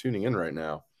you who are tuning in right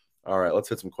now. All right, let's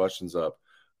hit some questions up.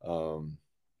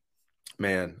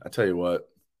 Man, I tell you what.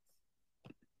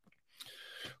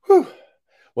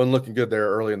 Wasn't looking good there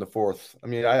early in the fourth. I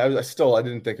mean, I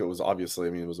didn't think it was obviously.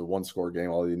 I mean, it was a 1-score game.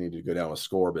 All you needed to go down was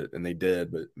score, and they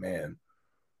did. But man,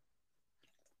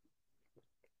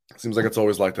 seems like it's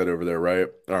always like that over there, right?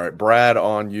 All right, Brad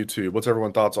on YouTube. What's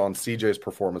everyone's thoughts on CJ's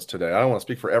performance today? I don't want to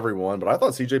speak for everyone, but I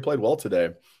thought CJ played well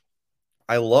today.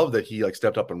 I love that he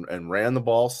stepped up and ran the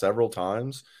ball several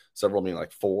times. Several, I mean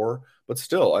like 4, but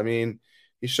still, I mean,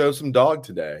 he showed some dog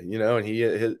today,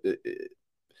 and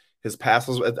his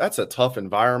passes. That's a tough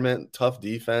environment, tough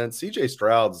defense. CJ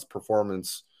Stroud's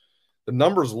performance, the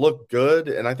numbers look good,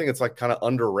 and I think it's kind of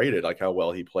underrated, how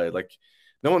well he played.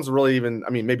 No one's really even, I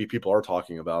mean, maybe people are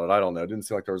talking about it. I don't know. It didn't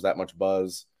seem like there was that much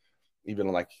buzz, even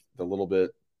the little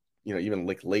bit, even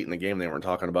late in the game, they weren't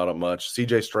talking about it much.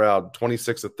 CJ Stroud,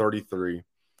 26 of 33,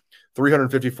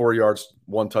 354 yards,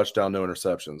 1 touchdown, no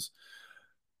interceptions.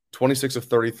 26 of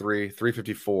 33,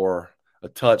 354, a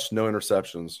touch, no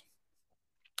interceptions,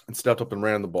 and stepped up and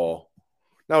ran the ball.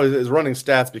 Now, his running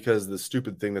stats, because the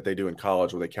stupid thing that they do in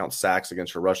college where they count sacks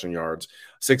against your rushing yards,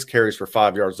 6 carries for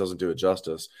 5 yards doesn't do it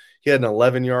justice. He had an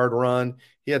 11-yard run.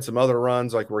 He had some other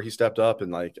runs where he stepped up,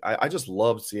 and I just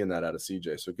loved seeing that out of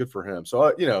CJ. So good for him. So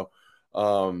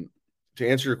to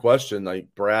answer your question,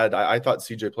 Brad, I thought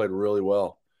CJ played really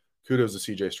well. Kudos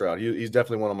to CJ Stroud. He's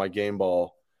definitely one of my game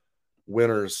ball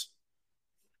winners.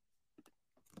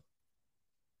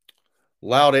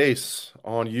 Loud Ace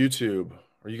on YouTube.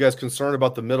 Are you guys concerned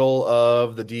about the middle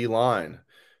of the D line?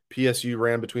 PSU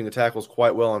ran between the tackles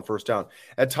quite well on first down.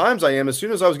 At times I am. As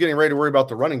soon as I was getting ready to worry about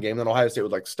the running game, then Ohio State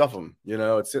would stuff them.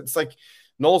 It's like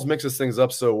Knowles mixes things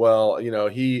up so well. It's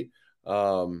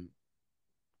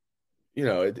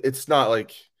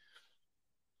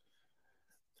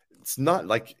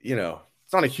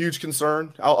not a huge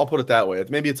concern. I'll put it that way.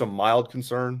 Maybe it's a mild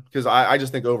concern because I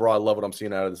just think overall I love what I'm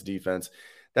seeing out of this defense.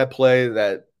 That play,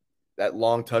 that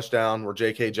long touchdown where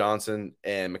J.K. Johnson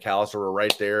and McAllister were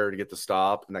right there to get the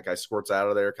stop, and that guy squirts out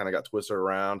of there, kind of got twisted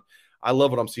around. I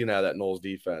love what I'm seeing out of that Knowles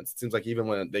defense. It seems like even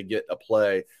when they get a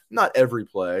play, not every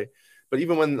play, but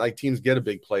even when teams get a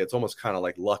big play, it's almost kind of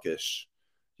luckish,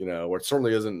 where it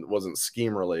certainly wasn't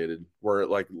scheme related. Where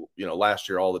last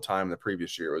year all the time, the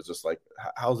previous year it was just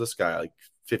how's this guy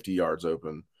 50 yards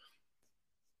open?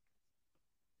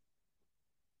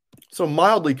 So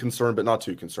mildly concerned, but not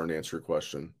too concerned, to answer your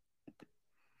question.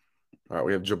 All right,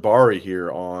 we have Jabari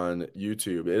here on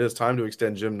YouTube. It is time to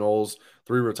extend Jim Knowles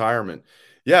through retirement.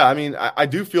 Yeah, I mean, I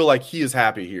do feel like he is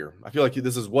happy here. I feel like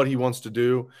this is what he wants to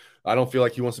do. I don't feel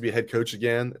like he wants to be a head coach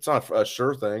again. It's not a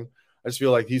sure thing. I just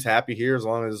feel like he's happy here as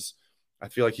long as I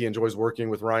feel like he enjoys working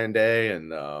with Ryan Day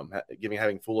and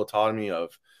having full autonomy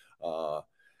of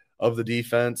the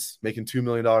defense, making $2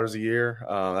 million a year.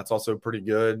 That's also pretty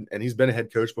good. And he's been a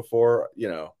head coach before.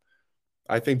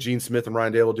 I think Gene Smith and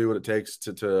Ryan Day will do what it takes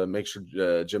to make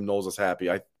sure Jim Knowles is happy.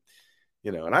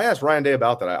 And I asked Ryan Day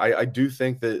about that. I do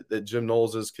think that Jim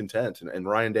Knowles is content, and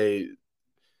Ryan Day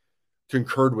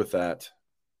concurred with that.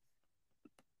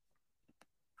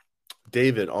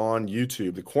 David on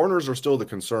YouTube, the corners are still the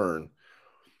concern.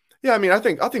 Yeah, I mean, I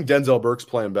think Denzel Burke's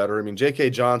playing better. I mean,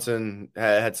 J.K. Johnson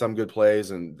had some good plays,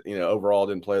 and overall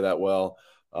didn't play that well.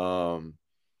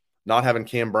 Not having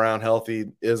Cam Brown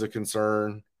healthy is a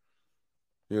concern.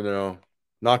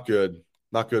 Not good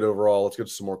overall. Let's get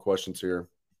to some more questions here.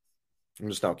 I'm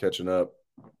just now catching up.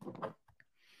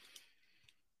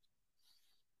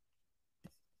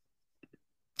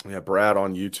 Yeah, Brad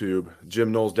on YouTube.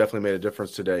 Jim Knowles definitely made a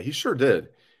difference today. He sure did.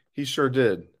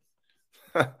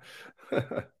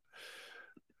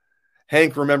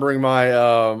 Hank, remembering my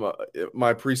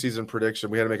preseason prediction,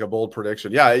 we had to make a bold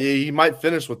prediction. Yeah, he might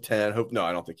finish with 10. No,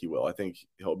 I don't think he will. I think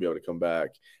he'll be able to come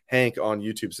back. Hank on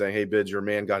YouTube saying, "Hey, Bids, your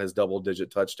man got his double-digit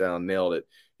touchdown, nailed it."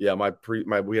 Yeah,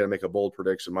 we had to make a bold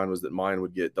prediction. Mine was that mine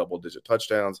would get double-digit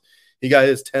touchdowns. He got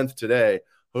his 10th today.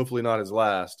 Hopefully not his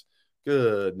last.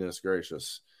 Goodness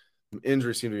gracious.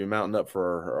 Injuries seem to be mounting up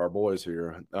for our boys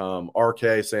here.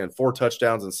 RK saying 4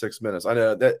 touchdowns in 6 minutes. I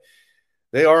know that.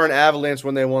 They are an avalanche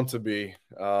when they want to be.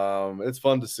 It's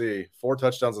fun to see. 4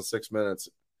 touchdowns in 6 minutes,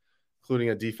 including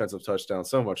a defensive touchdown.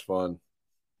 So much fun.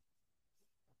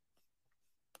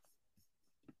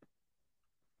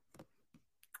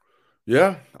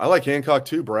 Yeah, I like Hancock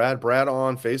too, Brad. Brad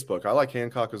on Facebook. I like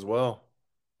Hancock as well.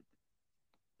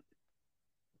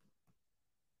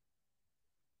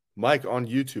 Mike on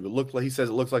YouTube. He says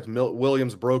it looks like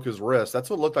Williams broke his wrist. That's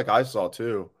what it looked like I saw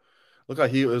too. Looked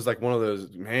like he was like one of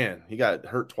those, man, he got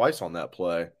hurt twice on that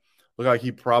play. Looked like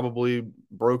he probably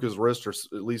broke his wrist, or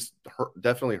at least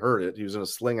definitely hurt it. He was in a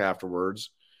sling afterwards.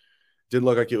 Didn't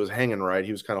look like it was hanging right.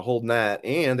 He was kind of holding that,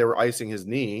 and they were icing his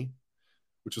knee,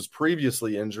 which was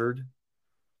previously injured.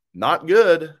 Not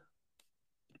good.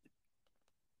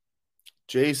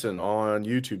 Jason on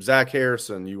YouTube. Zach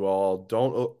Harrison, you all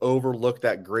don't overlook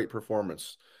that great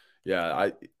performance.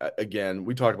 Yeah, again,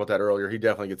 we talked about that earlier. He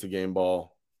definitely gets a game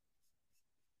ball.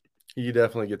 We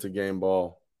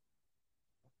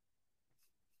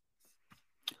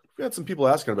had some people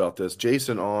asking about this.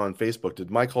 Jason on Facebook, did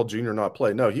Mike Hall Jr. not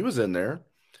play? No, he was in there.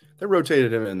 They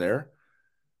rotated him in there.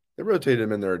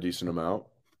 A decent amount.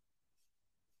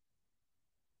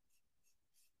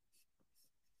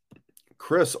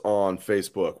 Chris on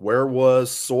Facebook, where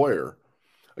was Sawyer?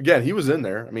 Again, he was in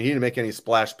there. I mean, he didn't make any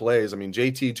splash plays. I mean,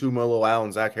 JT Tuimoloau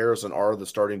and Zach Harrison are the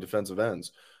starting defensive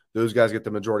ends. Those guys get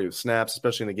the majority of snaps,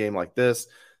 especially in a game like this.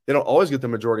 They don't always get the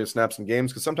majority of snaps in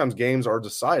games because sometimes games are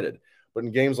decided. But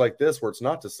in games like this where it's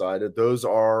not decided, those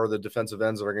are the defensive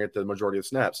ends that are going to get the majority of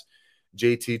snaps.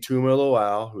 JT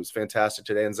Tuimoloau, who's fantastic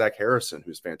today, and Zach Harrison,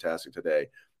 who's fantastic today.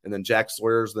 And then Jack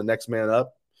Sawyer's the next man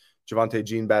up. Javonte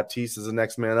Jean-Baptiste is the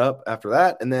next man up after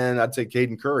that. And then I'd say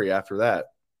Caden Curry after that.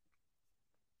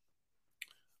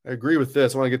 I agree with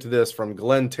this. I want to get to this from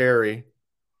Glenn Terry.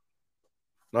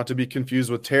 Not to be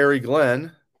confused with Terry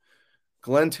Glenn.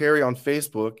 Glenn Terry on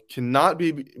Facebook cannot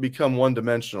become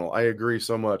one-dimensional. I agree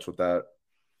so much with that.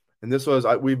 And this was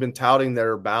we've been touting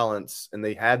their balance, and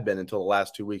they had been until the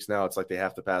last 2 weeks. Now it's like they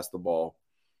have to pass the ball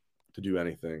to do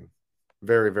anything.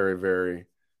 Very, very, very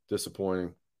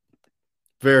disappointing.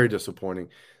 Very disappointing,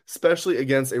 especially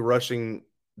against a rushing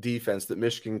defense that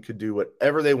Michigan could do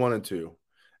whatever they wanted to.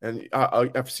 And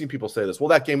I've seen people say this. Well,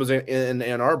 that game was in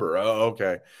Ann Arbor. Oh,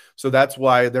 okay. So that's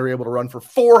why they were able to run for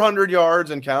 400 yards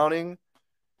and counting,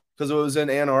 because it was in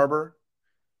Ann Arbor.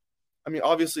 I mean,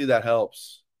 obviously that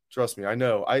helps. Trust me. I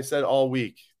know. I said all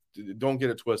week, don't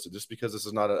get it twisted. Just because this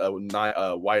is not a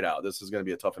whiteout, this is going to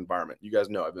be a tough environment. You guys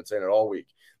know I've been saying it all week.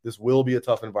 This will be a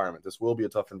tough environment.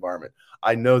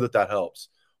 I know that helps.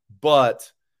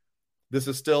 But this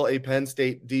is still a Penn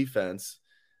State defense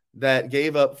that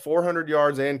gave up 400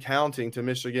 yards and counting to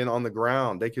Michigan on the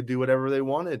ground. They could do whatever they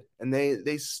wanted, and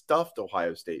they stuffed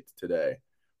Ohio State today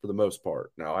for the most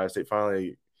part. Now, Ohio State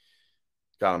finally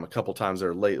got them a couple times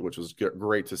there late, which was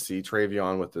great to see.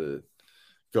 Travion with the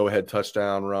go-ahead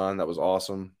touchdown run. That was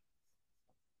awesome.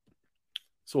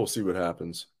 So we'll see what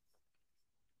happens.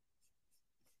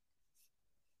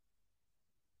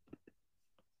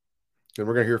 And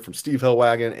we're going to hear from Steve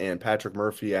Hellwagon and Patrick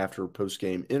Murphy after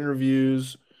post-game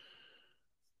interviews.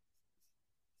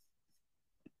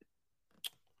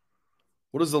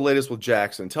 What is the latest with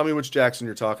Jackson? Tell me which Jackson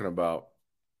you're talking about.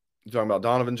 You talking about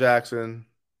Donovan Jackson?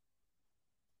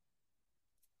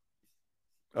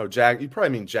 Oh, you probably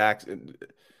mean Jackson.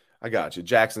 I got you.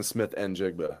 Jackson Smith and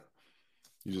Jigba.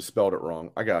 You just spelled it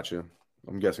wrong. I got you.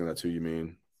 I'm guessing that's who you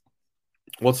mean.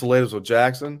 What's the latest with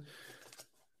Jackson?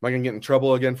 Am I going to get in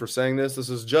trouble again for saying this? This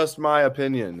is just my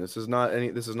opinion. I'm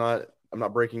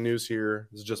not breaking news here.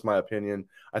 This is just my opinion.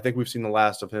 I think we've seen the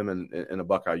last of him in a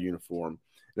Buckeye uniform.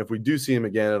 And if we do see him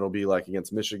again, it'll be like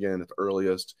against Michigan at the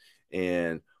earliest,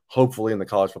 and hopefully in the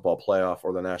college football playoff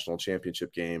or the national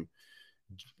championship game,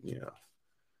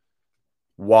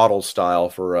 Waddle style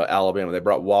for Alabama. They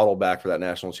brought Waddle back for that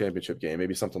national championship game,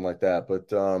 maybe something like that.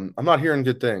 But I'm not hearing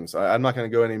good things. I'm not going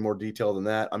to go any more detail than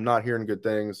that. I'm not hearing good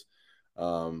things.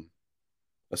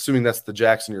 Assuming that's the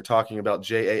Jackson you're talking about,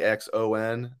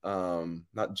 Jackson,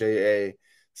 not Jackson,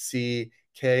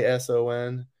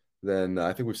 then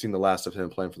I think we've seen the last of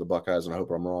him playing for the Buckeyes, and I hope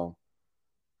I'm wrong.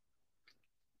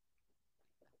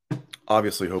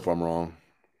 Obviously, hope I'm wrong.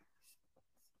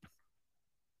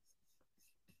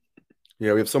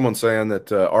 Yeah, we have someone saying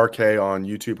that RK on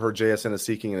YouTube heard JSN is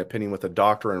seeking an opinion with a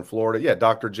doctor in Florida. Yeah,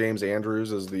 Dr. James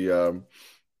Andrews is the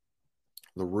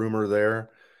rumor there.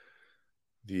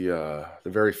 The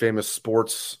very famous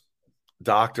sports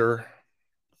doctor.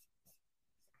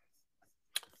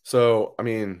 So, I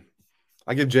mean,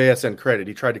 I give JSN credit.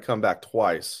 He tried to come back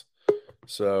twice.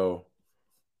 So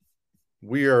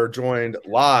we are joined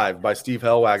live by Steve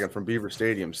Hellwagon from Beaver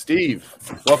Stadium. Steve,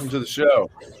 welcome to the show.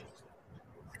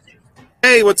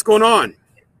 Hey, what's going on?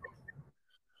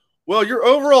 Well, your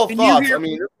overall thoughts.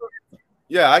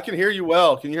 Yeah, I can hear you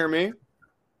well. Can you hear me?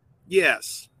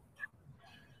 Yes.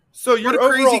 So your what a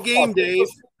crazy game, Dave.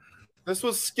 This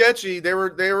was sketchy. They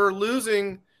were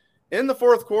losing in the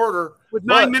fourth quarter with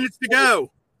 9 minutes to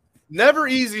go. Never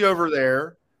easy over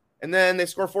there. And then they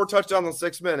score 4 touchdowns in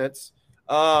 6 minutes.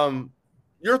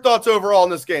 Your thoughts overall in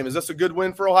this game? Is this a good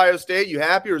win for Ohio State? You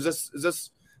happy, or is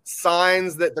this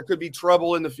signs that there could be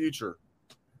trouble in the future?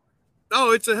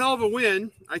 Oh, it's a hell of a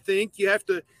win. I think you have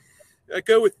to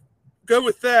go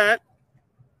with that.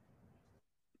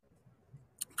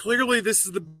 Clearly, this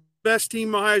is the best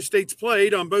team Ohio State's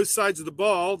played on both sides of the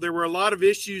ball. There were a lot of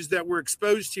issues that were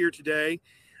exposed here today,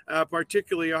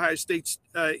 particularly Ohio State's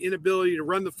inability to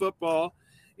run the football.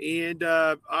 And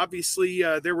obviously,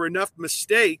 there were enough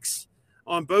mistakes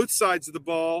on both sides of the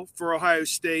ball for Ohio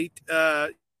State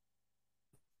to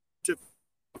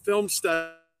film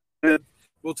study.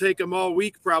 Will take them all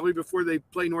week probably before they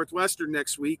play Northwestern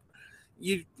next week.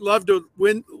 You'd love to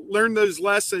learn those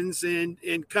lessons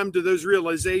and come to those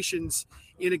realizations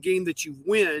in a game that you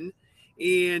win.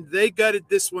 And they gutted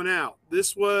this one out.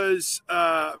 This was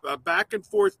a back and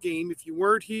forth game. If you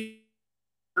weren't here,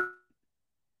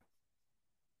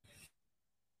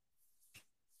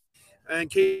 in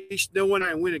case no one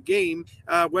I win a game,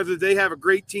 whether they have a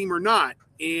great team or not.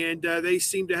 And they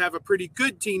seem to have a pretty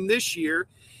good team this year,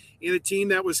 and a team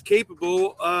that was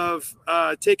capable of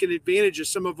taking advantage of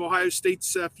some of Ohio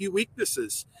State's few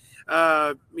weaknesses.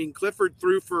 Clifford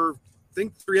threw for, I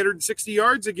think, 360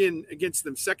 yards again against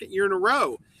them, second year in a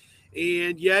row.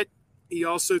 And yet he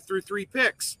also threw 3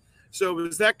 picks. So it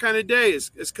was that kind of day,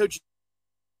 as Coach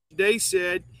Day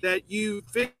said, that you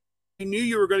knew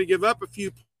you were going to give up a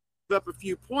few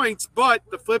points, but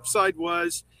the flip side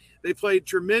was they played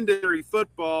tremendous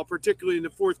football, particularly in the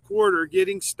fourth quarter,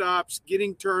 getting stops,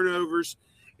 getting turnovers,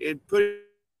 and putting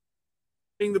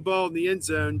the ball in the end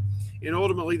zone. And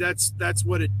ultimately, that's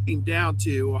what it came down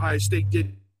to. Ohio State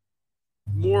did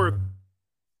more of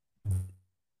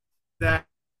that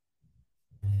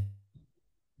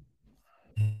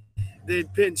than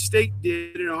Penn State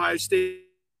did, and Ohio State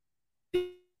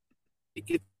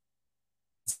gets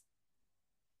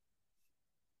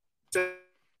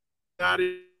out of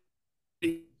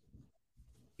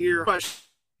here.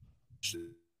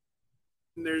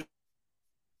 There's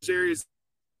areas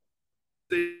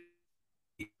they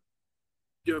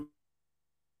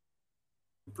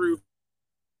improve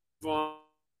on,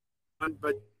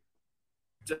 but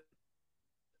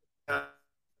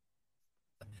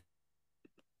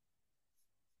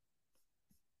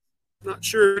not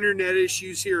sure internet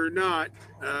issues here or not.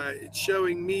 It's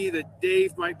showing me that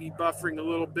Dave might be buffering a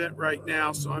little bit right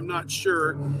now, so I'm not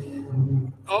sure.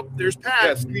 Oh, there's Pat.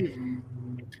 Yeah, Steve.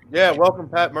 Yeah, welcome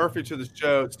Pat Murphy to the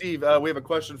show. Steve, we have a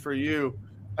question for you.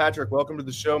 Patrick, welcome to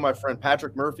the show, my friend.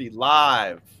 Patrick Murphy,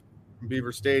 live from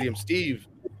Beaver Stadium. Steve,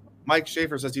 Mike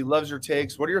Schaefer says he loves your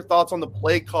takes. What are your thoughts on the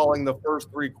play calling the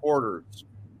first 3 quarters?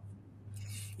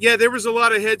 Yeah, there was a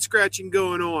lot of head scratching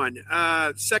going on.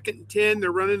 2nd and 10,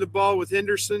 they're running the ball with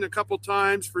Henderson a couple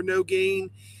times for no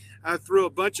gain. Threw a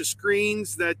bunch of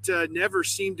screens that never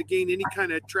seemed to gain any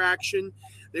kind of traction.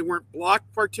 They weren't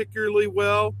blocked particularly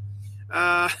well.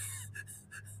 A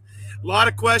lot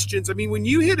of questions. I mean, when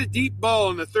you hit a deep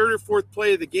ball in the 3rd or 4th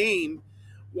play of the game,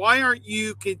 why aren't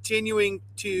you continuing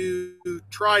to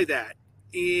try that?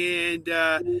 And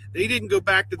they didn't go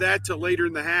back to that till later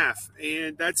in the half.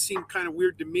 And that seemed kind of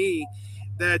weird to me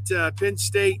that Penn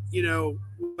State,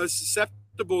 was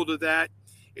susceptible to that,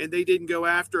 and they didn't go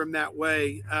after him that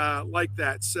way like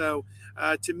that. So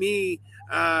to me,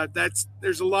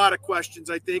 there's a lot of questions.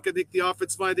 I think the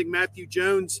offensive line, I think Matthew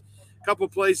Jones, a couple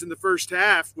of plays in the first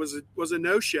half was a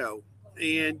no-show.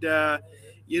 And,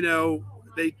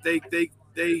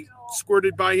 they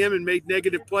squirted by him and made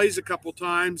negative plays a couple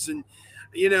times. And,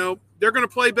 they're going to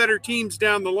play better teams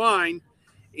down the line.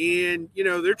 And,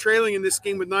 they're trailing in this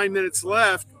game with 9 minutes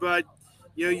left. But,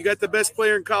 you got the best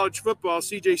player in college football,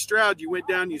 C.J. Stroud. You went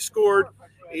down, you scored.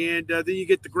 And then you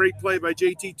get the great play by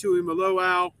J.T.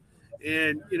 Tuimoloau.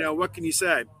 And, what can you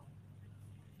say?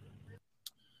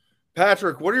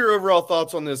 Patrick, what are your overall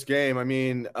thoughts on this game? I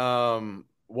mean,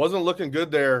 wasn't looking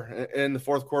good there in the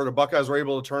 4th quarter. The Buckeyes were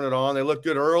able to turn it on. They looked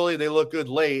good early. They looked good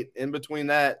late. In between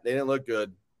that, they didn't look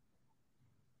good.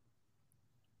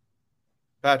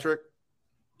 Patrick?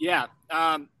 Yeah.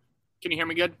 Can you hear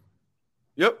me good?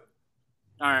 Yep.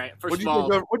 All right. First of all,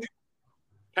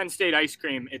 Penn State ice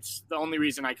cream, it's the only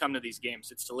reason I come to these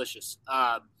games. It's delicious.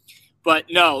 But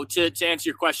no, to answer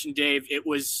your question, Dave, it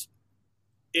was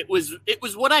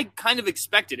what I kind of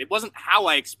expected. It wasn't how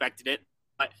I expected it.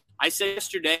 But I said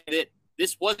yesterday that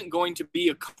this wasn't going to be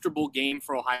a comfortable game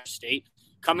for Ohio State.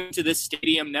 Coming to this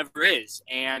stadium never is.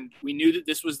 And we knew that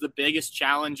this was the biggest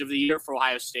challenge of the year for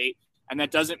Ohio State. And that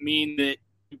doesn't mean that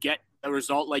you get a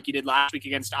result like you did last week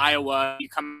against Iowa. You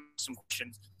come with some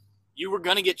questions. You were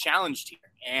going to get challenged here.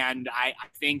 And I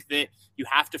think that you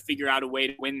have to figure out a way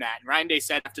to win that. And Ryan Day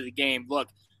said after the game, look,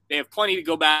 they have plenty to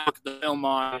go back to the film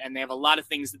on, and they have a lot of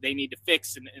things that they need to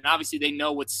fix. And obviously they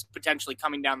know what's potentially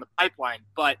coming down the pipeline.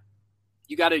 But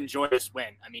you got to enjoy this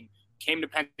win. I mean, came to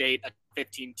Penn State, a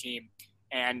 15 team,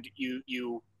 and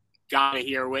you got it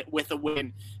here with a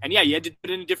win. And, yeah, you had to do it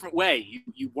in a different way.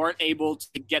 You weren't able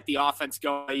to get the offense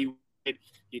going. The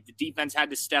defense had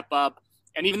to step up.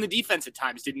 And even the defense at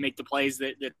times didn't make the plays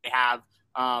that they have,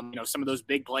 some of those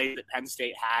big plays that Penn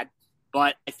State had.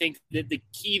 But I think that the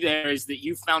key there is that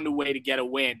you found a way to get a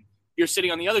win. You're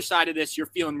sitting on the other side of this, you're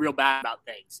feeling real bad about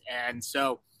things. And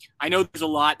so I know there's a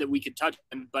lot that we could touch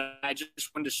on, but I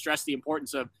just wanted to stress the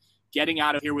importance of getting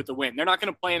out of here with the win. They're not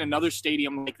going to play in another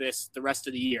stadium like this the rest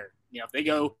of the year. If they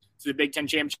go to the Big Ten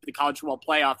Championship, the College Football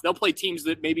Playoff, they'll play teams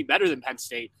that may be better than Penn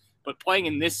State. But playing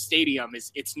in this stadium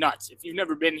it's nuts. If you've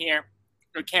never been here,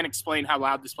 I can't explain how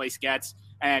loud this place gets.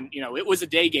 And, it was a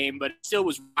day game, but it still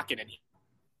was rocking in here.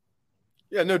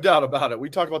 Yeah, no doubt about it. We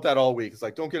talked about that all week. It's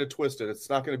like, don't get it twisted. It's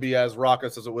not going to be as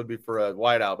raucous as it would be for a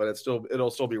whiteout, but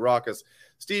it'll still be raucous.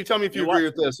 Steve, tell me if you agree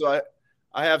with this. So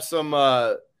I have some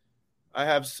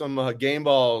game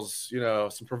balls,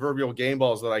 some proverbial game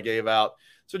balls that I gave out.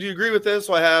 So do you agree with this?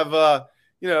 So I have,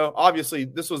 obviously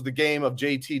this was the game of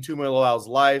JT Tuimoloau's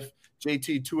life.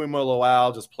 JT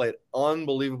Tuimoloau just played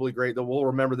unbelievably great. We'll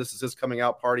remember this is his coming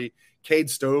out party. Cade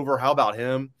Stover, how about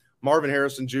him? Marvin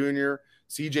Harrison Jr.,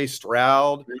 C.J.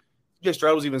 Stroud. C.J.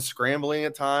 Stroud was even scrambling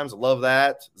at times. I love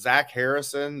that. Zach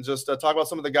Harrison. Just talk about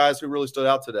some of the guys who really stood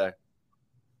out today.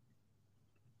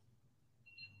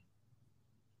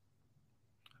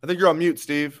 I think you're on mute,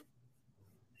 Steve.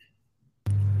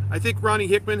 I think Ronnie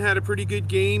Hickman had a pretty good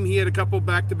game. He had a couple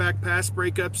back-to-back pass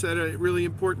breakups at a really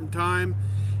important time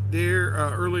there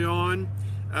early on.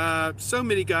 So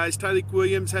many guys. Tyleik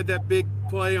Williams had that big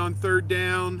play on 3rd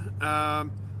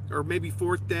down, or maybe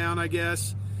 4th down, I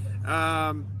guess.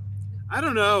 I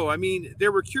don't know. I mean,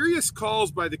 there were curious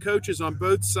calls by the coaches on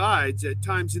both sides at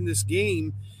times in this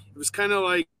game. It was kind of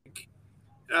like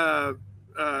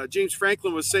James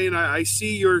Franklin was saying, I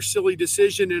see your silly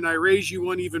decision and I raise you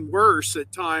one even worse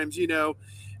at times,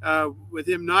 with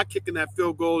him not kicking that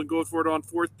field goal and going for it on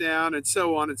 4th down and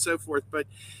so on and so forth. But,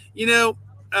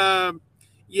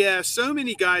 so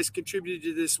many guys contributed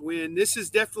to this win. This is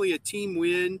definitely a team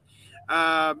win.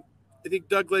 I think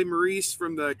Doug Maurice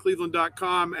from the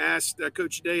Cleveland.com asked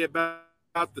Coach Day about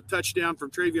the touchdown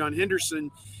from Travion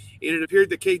Henderson, and it appeared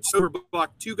that Cade Stover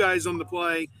blocked 2 guys on the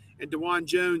play, and DeJuan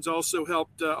Jones also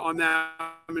helped on that,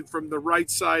 coming from the right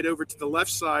side over to the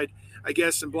left side, I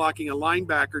guess, and blocking a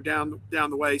linebacker down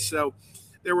the way. So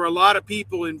there were a lot of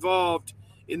people involved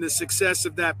in the success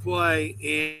of that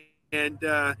play, and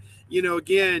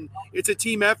again, it's a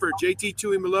team effort. JT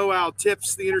Tuimoloau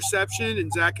tips the interception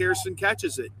and Zach Harrison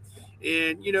catches it.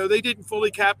 And, they didn't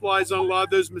fully capitalize on a lot of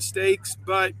those mistakes.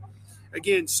 But,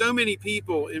 again, so many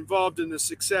people involved in the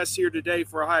success here today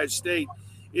for Ohio State.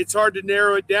 It's hard to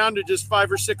narrow it down to just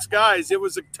 5 or 6 guys. It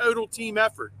was a total team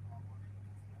effort.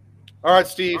 All right,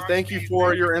 Steve. Thank you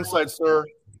for your insights, sir.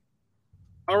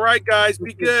 All right, guys.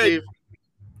 Be good. Steve.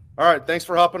 All right. Thanks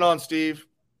for hopping on, Steve.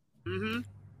 Mm-hmm.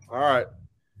 All right.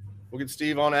 We'll get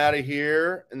Steve on out of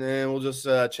here, and then we'll just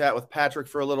chat with Patrick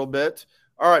for a little bit.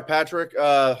 All right, Patrick,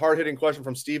 hard-hitting question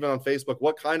from Steven on Facebook.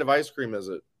 What kind of ice cream is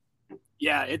it?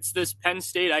 Yeah, it's this Penn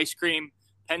State ice cream,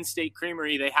 Penn State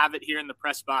Creamery. They have it here in the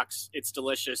press box. It's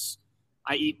delicious.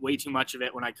 I eat way too much of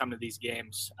it when I come to these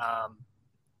games.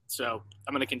 So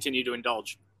I'm going to continue to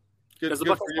indulge. Good for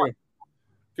you.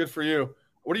 Good for you.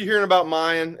 What are you hearing about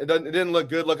Mayan? It didn't look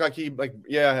good. Looked like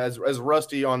as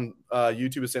Rusty on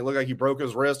YouTube is saying, looked like he broke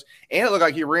his wrist, and it looked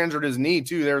like he re-injured his knee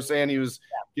too. They were saying he was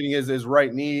getting his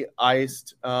right knee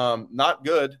iced. Not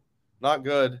good. Not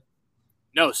good.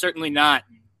 No, certainly not.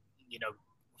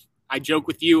 I joke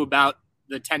with you about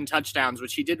the 10 touchdowns,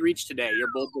 which he did reach today, your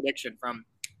bold prediction from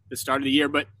the start of the year,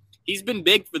 but he's been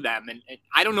big for them. And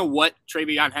I don't know what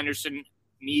TreVeyon Henderson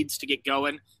needs to get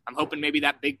going. I'm hoping maybe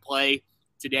that big play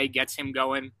today gets him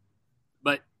going,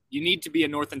 but you need to be a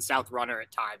north and south runner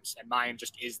at times, and Mayan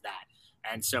just is that.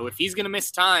 And so if he's going to miss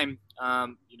time,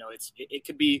 it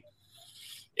could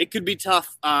be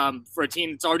tough for a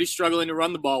team that's already struggling to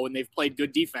run the ball when they've played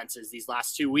good defenses these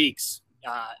last 2 weeks.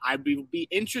 I'd be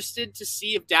interested to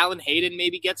see if Dallin Hayden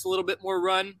maybe gets a little bit more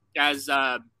run, as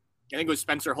I think it was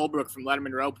Spencer Holbrook from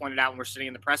Letterman Row pointed out when we're sitting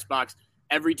in the press box.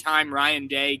 Every time Ryan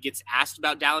Day gets asked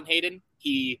about Dallin Hayden,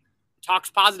 he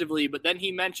talks positively, but then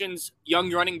he mentions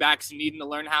young running backs and needing to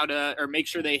learn how to, or make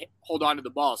sure they hold on to the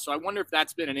ball. So I wonder if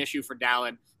that's been an issue for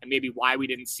Dallin and maybe why we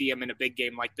didn't see him in a big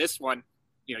game like this one.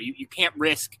 You can't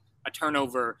risk a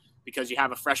turnover because you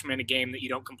have a freshman in a game that you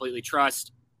don't completely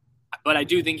trust. But I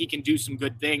do think he can do some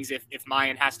good things if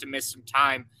Mayan has to miss some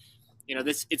time.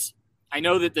 I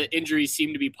know that the injuries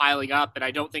seem to be piling up, and I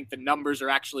don't think the numbers are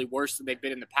actually worse than they've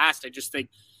been in the past. I just think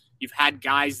you've had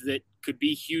guys that could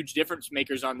be huge difference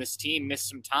makers on this team miss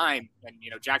some time. And,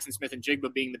 Jackson Smith and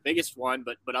Jigba being the biggest one,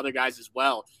 but other guys as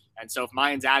well. And so if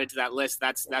Mayan's added to that list,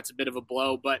 that's a bit of a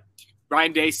blow. But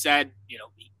Ryan Day said,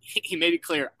 he made it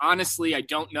clear, honestly, I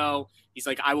don't know. He's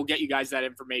like, I will get you guys that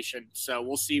information. So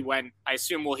we'll see when. I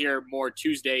assume we'll hear more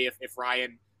Tuesday if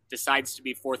Ryan decides to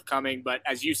be forthcoming. But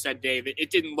as you said, Dave, it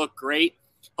didn't look great.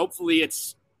 Hopefully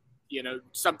it's,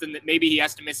 something that maybe he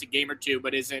has to miss a game or two,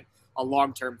 but isn't a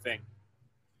long-term thing.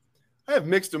 I have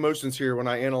mixed emotions here when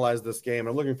I analyze this game.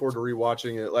 I'm looking forward to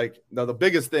rewatching it. The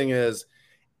biggest thing is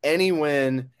any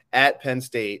win at Penn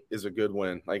State is a good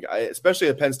win. Especially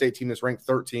a Penn State team that's ranked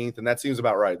 13th, and that seems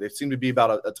about right. They seem to be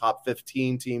about a top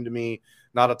 15 team to me,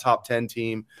 not a top 10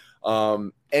 team.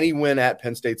 Any win at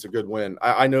Penn State's a good win.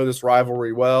 I know this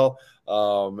rivalry well,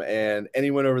 and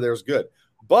any win over there is good.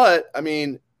 But,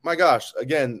 my gosh,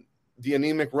 again, the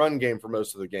anemic run game for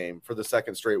most of the game for the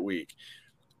second straight week.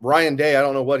 Ryan Day, I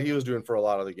don't know what he was doing for a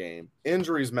lot of the game.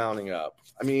 Injuries mounting up.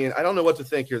 I don't know what to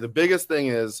think here. The biggest thing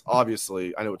is,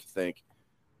 obviously, I know what to think.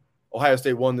 Ohio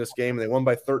State won this game, and they won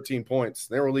by 13 points.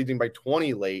 They were leading by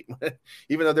 20 late,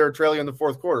 even though they were trailing in the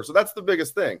fourth quarter. So that's the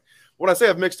biggest thing. When I say I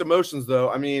have mixed emotions,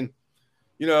 though,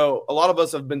 a lot of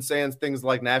us have been saying things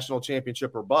like national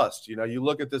championship or bust. You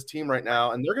look at this team right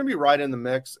now, and they're going to be right in the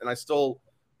mix, and I still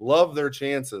love their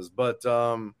chances. But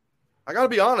I got to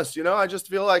be honest, I just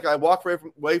feel like I walk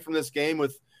away from this game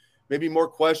with maybe more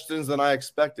questions than I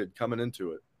expected coming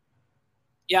into it.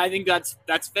 Yeah, I think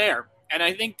that's fair. And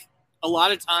I think a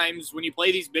lot of times when you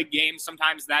play these big games,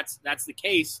 sometimes that's the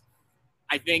case.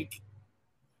 I think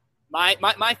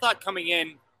my thought coming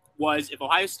in was if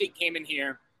Ohio State came in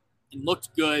here and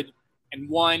looked good and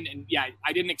won, and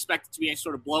I didn't expect it to be any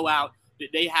sort of blowout, that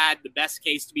they had the best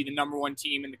case to be the number one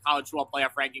team in the college football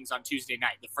playoff rankings on Tuesday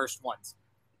night, the first ones.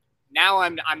 Now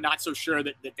I'm not so sure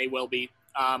that they will be,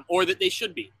 or that they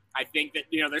should be. I think that,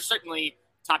 they're certainly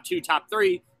top 2, top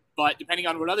 3, but depending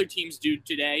on what other teams do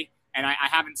today, and I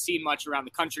haven't seen much around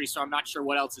the country, so I'm not sure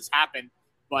what else has happened.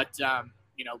 But,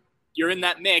 you're in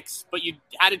that mix, but you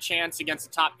had a chance against a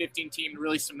top 15 team to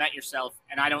really cement yourself,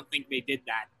 and I don't think they did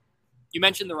that. You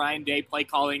mentioned the Ryan Day play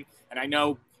calling, and I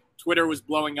know Twitter was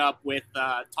blowing up with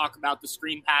talk about the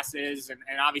screen passes, and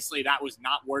obviously that was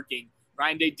not working.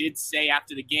 Ryan Day did say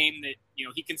after the game that,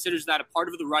 he considers that a part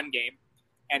of the run game,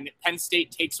 and that Penn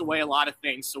State takes away a lot of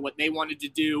things. So what they wanted to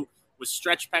do was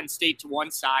stretch Penn State to one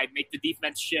side, make the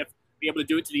defense shift, be able to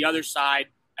do it to the other side,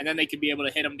 and then they could be able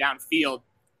to hit them downfield.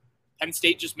 Penn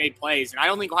State just made plays, and I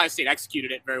don't think Ohio State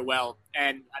executed it very well.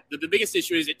 And the biggest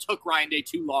issue is it took Ryan Day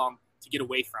too long to get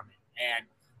away from it. And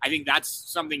I think that's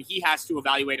something he has to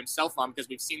evaluate himself on, because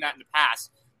we've seen that in the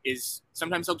past, is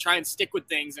sometimes he'll try and stick with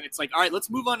things, and it's like, all right,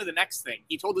 let's move on to the next thing.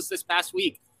 He told us this past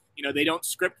week, they don't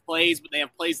script plays, but they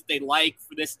have plays that they like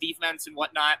for this defense and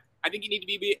whatnot. I think you need to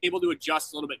be able to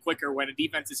adjust a little bit quicker when a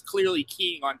defense is clearly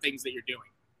keying on things that you're doing.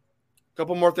 A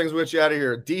couple more things we'll get you out of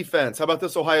here. Defense. How about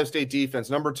this Ohio State defense?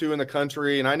 Number 2 in the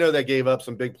country. And I know they gave up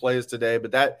some big plays today,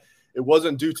 but it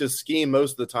wasn't due to scheme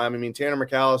most of the time. I mean, Tanner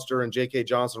McAllister and J.K.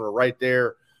 Johnson were right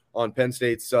there on Penn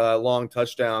State's long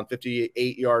touchdown,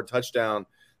 58-yard touchdown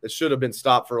that should have been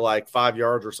stopped for like 5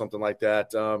 yards or something like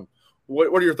that.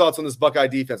 What are your thoughts on this Buckeye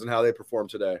defense and how they performed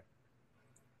today?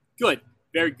 Good.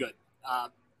 Very good.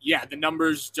 The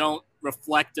numbers don't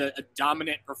reflect a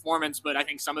dominant performance, but I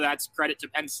think some of that's credit to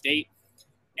Penn State.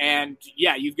 And,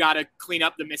 you've got to clean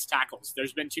up the missed tackles.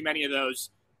 There's been too many of those,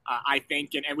 I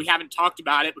think, and we haven't talked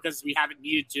about it because we haven't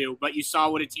needed to, but you saw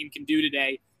what a team can do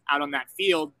today out on that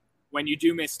field when you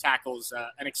do miss tackles.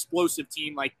 An explosive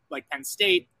team like Penn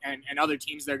State and other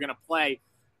teams they're going to play,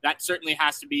 that certainly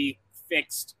has to be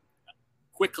fixed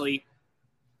quickly.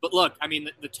 But look, I mean,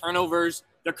 the turnovers,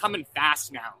 they're coming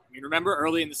fast now. I mean, remember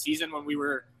early in the season when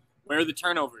where are the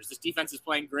turnovers? This defense is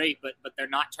playing great, but they're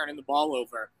not turning the ball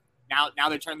over. Now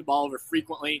they're turning the ball over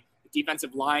frequently. The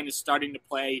defensive line is starting to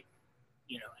play,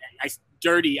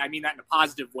 dirty. I mean that in a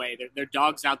positive way. They're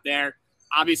dogs out there.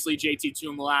 Obviously, JT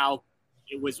Tuimoloau,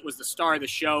 it was the star of the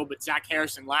show, but Zach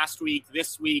Harrison last week,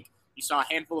 this week, you saw a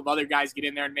handful of other guys get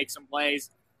in there and make some plays.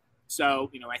 So,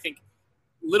 I think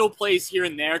little plays here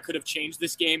and there could have changed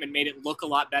this game and made it look a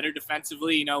lot better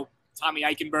defensively. Tommy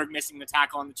Eichenberg missing the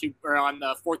tackle on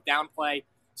the fourth down play,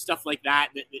 stuff like that.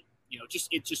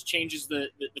 It just changes the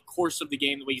course of the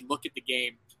game, the way you look at the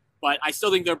game. But I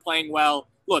still think they're playing well.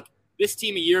 Look, this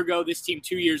team a year ago, this team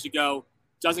 2 years ago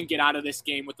doesn't get out of this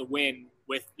game with a win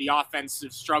with the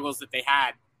offensive struggles that they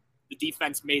had. The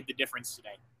defense made the difference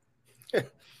today.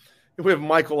 We have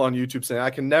Michael on YouTube saying, I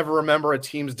can never remember a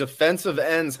team's defensive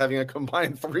ends having a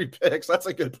combined 3 picks. That's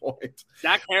a good point.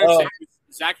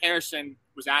 Zach Harrison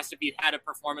was asked if he had a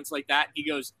performance like that. He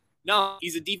goes, no,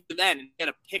 he's a defensive end and he had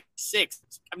a pick 6.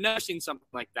 I've never seen something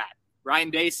like that. Ryan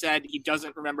Day said he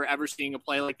doesn't remember ever seeing a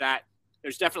play like that.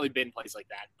 There's definitely been plays like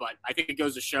that, but I think it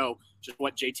goes to show just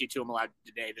what JT Tuimoloau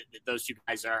did today, that those two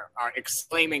guys are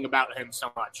exclaiming about him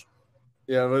so much.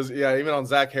 Yeah, it was. Yeah, even on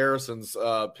Zach Harrison's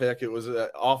pick, it was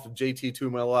off of JT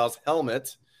Tuimoloau's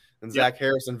helmet, and Zach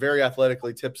Harrison very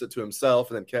athletically tips it to himself,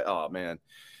 and then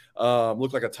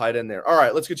looked like a tight end there. All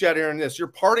right, let's get you out of here on this. Your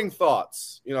parting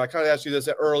thoughts. I kind of asked you this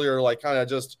earlier, like kind of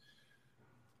just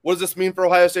what does this mean for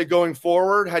Ohio State going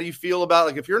forward? How do you feel about,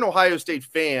 like, if you're an Ohio State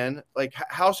fan, like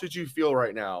how should you feel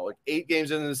right now? Like 8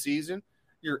 games into the season,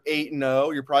 you're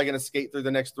 8-0. You're probably going to skate through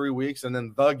the next 3 weeks, and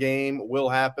then the game will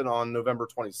happen on November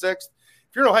 26th.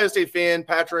 If you're an Ohio State fan,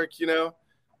 Patrick,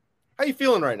 how you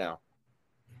feeling right now?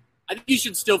 I think you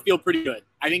should still feel pretty good.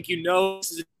 I think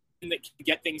this is a team that can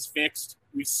get things fixed.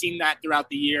 We've seen that throughout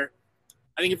the year.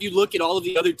 I think if you look at all of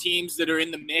the other teams that are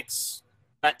in the mix,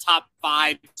 that top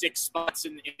 5, 6 spots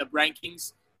in the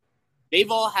rankings,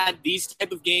 they've all had these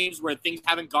type of games where things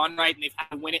haven't gone right and they've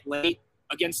had to win it late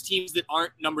against teams that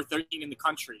aren't number 13 in the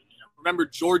country. Remember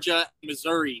Georgia,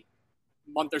 Missouri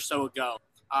a month or so ago.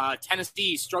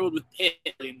 Tennessee struggled with Pitt,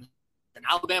 and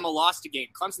Alabama lost a game.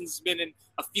 Clemson's been in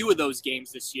a few of those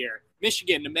games this year.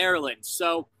 Michigan to Maryland.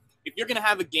 So if you're going to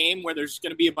have a game where there's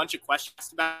going to be a bunch of questions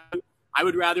about it, I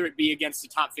would rather it be against a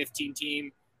top 15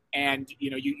 team and,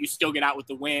 you still get out with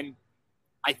the win.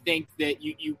 I think that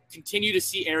you continue to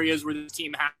see areas where the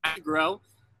team has to grow.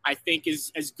 I think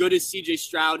as good as C.J.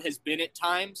 Stroud has been at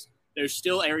times, there's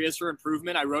still areas for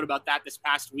improvement. I wrote about that this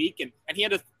past week, and he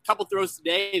had a couple throws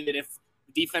today that if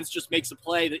the defense just makes a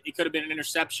play, that it could have been an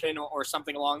interception or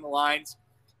something along the lines.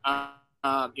 I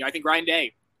think Ryan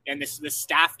Day and this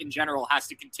staff in general has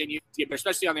to continue to get better,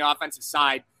 especially on the offensive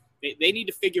side. They need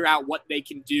to figure out what they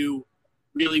can do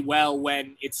really well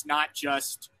when it's not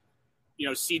just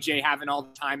CJ having all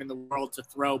the time in the world to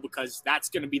throw, because that's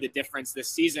going to be the difference this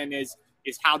season is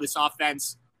how this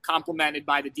offense, complemented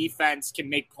by the defense, can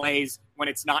make plays when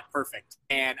it's not perfect.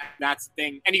 And that's the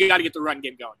thing. And you got to get the run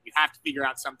game going. You have to figure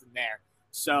out something there.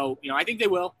 So, I think they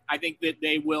will. I think that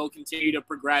they will continue to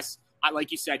progress.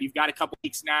 Like you said, you've got a couple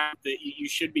weeks now that you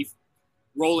should be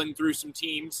rolling through some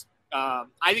teams.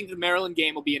 I think the Maryland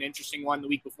game will be an interesting one the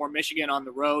week before Michigan on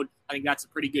the road. I think that's a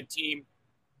pretty good team.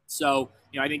 So,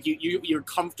 I think you're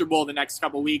comfortable the next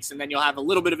couple weeks, and then you'll have a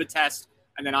little bit of a test,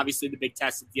 and then obviously the big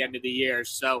test at the end of the year.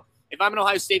 So if I'm an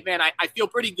Ohio State fan, I feel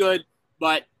pretty good.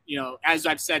 But, as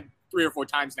I've said 3 or 4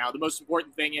 times now. The most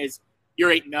important thing is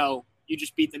you're 8-0. You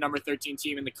just beat the number 13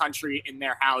 team in the country in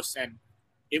their house, and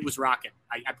it was rocking.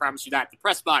 I promise you that. The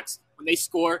press box, when they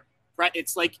score,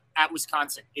 it's like at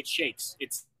Wisconsin. It shakes.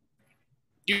 It's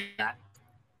that.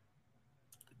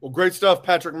 Well, great stuff,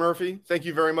 Patrick Murphy. Thank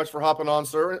you very much for hopping on,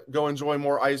 sir. Go enjoy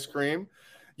more ice cream.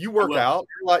 You work out.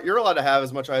 You're allowed to have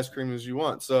as much ice cream as you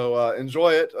want, so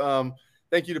enjoy it.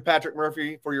 Thank you to Patrick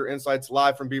Murphy for your insights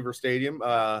live from Beaver Stadium.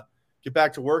 Get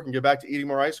back to work and get back to eating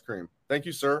more ice cream. Thank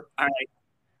you, sir. All right.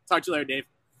 Talk to you later, Dave.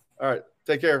 All right.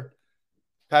 Take care.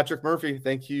 Patrick Murphy,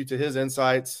 thank you to his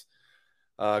insights.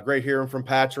 Great hearing from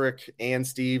Patrick and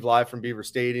Steve live from Beaver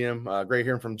Stadium. Great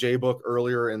hearing from J-Book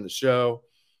earlier in the show.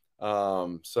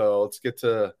 So let's get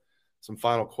to some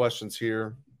final questions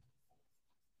here.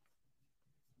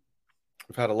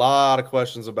 We've had a lot of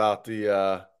questions about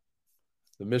the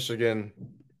Michigan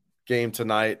game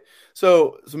tonight.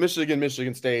 So Michigan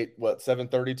State,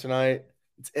 7:30 tonight?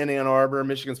 It's in Ann Arbor.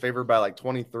 Michigan's favored by like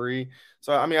 23.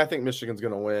 So, I mean, I think Michigan's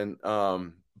going to win.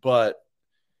 But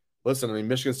listen, I mean,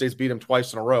 Michigan State's beat them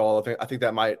twice in a row. I think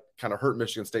that might kind of hurt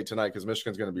Michigan State tonight because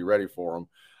Michigan's going to be ready for them.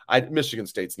 Michigan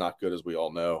State's not good, as we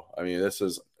all know. I mean,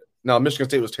 Michigan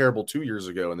State was terrible 2 years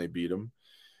ago and they beat them.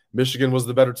 Michigan was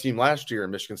the better team last year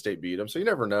and Michigan State beat them. So you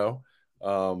never know.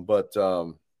 But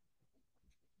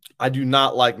I do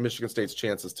not like Michigan State's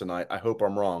chances tonight. I hope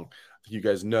I'm wrong. You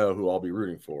guys know who I'll be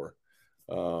rooting for.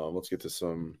 Let's get to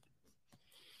some.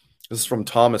 This is from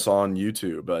Thomas on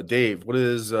YouTube. Dave, what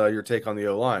is your take on the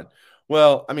O-line?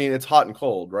 Well, I mean, it's hot and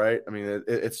cold, right? I mean,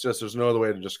 it's just there's no other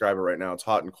way to describe it right now. It's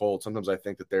hot and cold. Sometimes I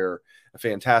think that they're a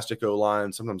fantastic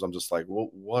O-line. Sometimes I'm just like, well,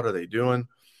 what are they doing?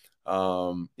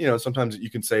 Sometimes you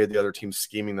can say the other team's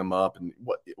scheming them up and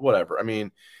whatever. I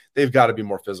mean, they've got to be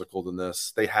more physical than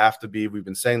this. They have to be. We've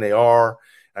been saying they are.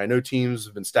 I know teams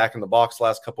have been stacking the box the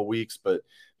last couple of weeks, but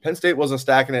Penn State wasn't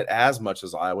stacking it as much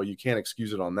as Iowa. You can't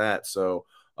excuse it on that. So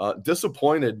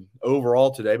disappointed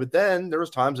overall today. But then there was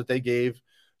times that they gave,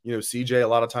 CJ a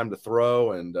lot of time to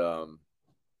throw, and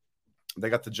they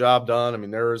got the job done. I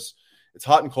mean, it's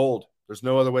hot and cold. There's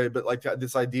no other way. But like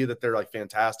this idea that they're like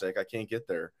fantastic, I can't get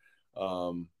there.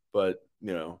 But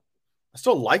I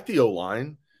still like the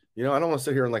O-line. I don't want to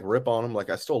sit here and like rip on them. Like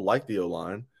I still like the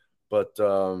O-line, but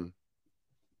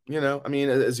I mean,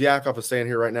 as Yakov is saying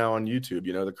here right now on YouTube,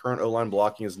 the current O-line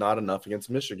blocking is not enough against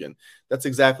Michigan. That's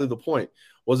exactly the point.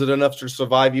 Was it enough to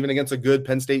survive even against a good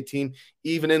Penn State team,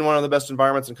 even in one of the best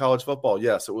environments in college football?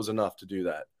 Yes, it was enough to do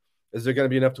that. Is it going to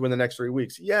be enough to win the next 3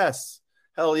 weeks? Yes.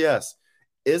 Hell yes.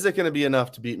 Is it going to be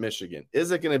enough to beat Michigan?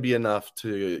 Is it going to be enough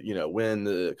to, win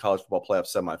the college football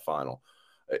playoff semifinal?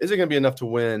 Is it going to be enough to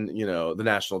win, the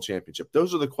national championship?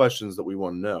 Those are the questions that we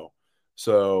want to know.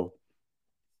 So,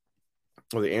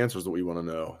 or the answers that we want to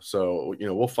know. So,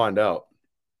 we'll find out.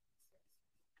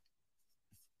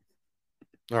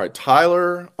 All right,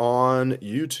 Tyler on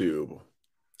YouTube.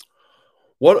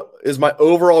 What is my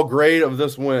overall grade of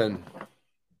this win?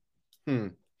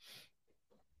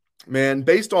 Man,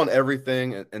 based on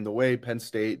everything and the way Penn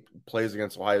State plays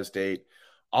against Ohio State,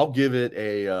 I'll give it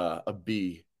a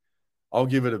B. I'll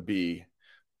give it a B.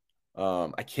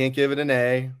 I can't give it an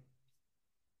A. I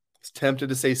was tempted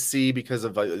to say C because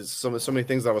of so many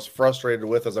things I was frustrated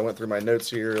with as I went through my notes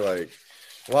here. Like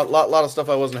a lot of stuff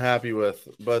I wasn't happy with.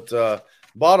 But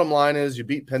bottom line is you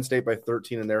beat Penn State by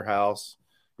 13 in their house.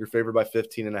 You're favored by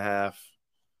 15.5.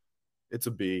 It's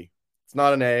a B. It's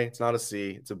not an A. It's not a C.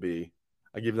 It's a B.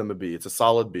 I give them a B. It's a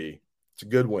solid B. It's a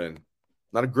good win.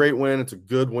 Not a great win. It's a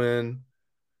good win.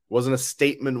 It wasn't a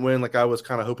statement win like I was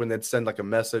kind of hoping they'd send like a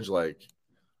message like,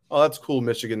 oh, that's cool,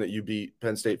 Michigan, that you beat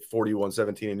Penn State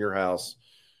 41-17 in your house.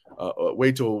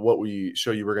 Wait till what we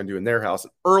show you we're going to do in their house.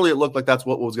 Early, it looked like that's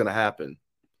what was going to happen.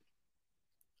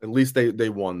 At least they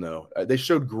won, though. They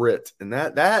showed grit, and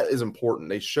that is important.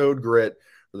 They showed grit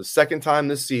for the second time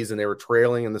this season. They were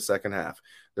trailing in the second half.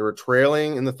 They were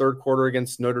trailing in the third quarter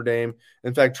against Notre Dame.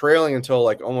 In fact, trailing until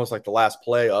like almost like the last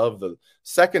play of the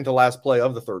second to last play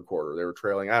of the third quarter. They were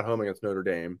trailing at home against Notre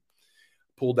Dame.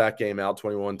 Pulled that game out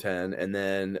 21-10, and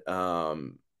then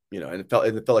and it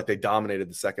felt like they dominated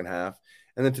the second half.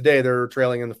 And then today they're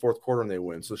trailing in the fourth quarter and they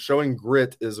win. So showing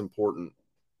grit is important.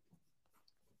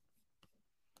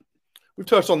 We've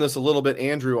touched on this a little bit.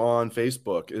 Andrew on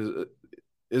Facebook,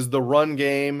 is the run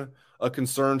game a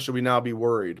concern? Should we now be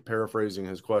worried? Paraphrasing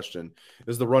his question,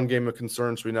 is the run game a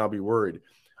concern? Should we now be worried?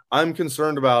 I'm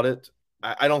concerned about it.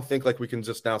 I don't think like we can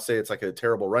just now say it's like a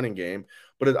terrible running game,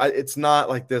 but it's not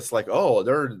like this, like, oh,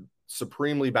 they're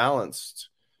supremely balanced.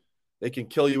 They can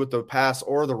kill you with the pass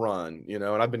or the run, and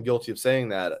I've been guilty of saying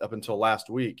that up until last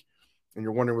week. And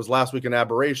you're wondering, was last week an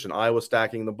aberration? Iowa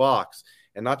stacking the box.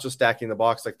 and not just stacking the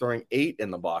box, like throwing 8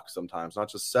 in the box sometimes, not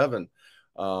just 7,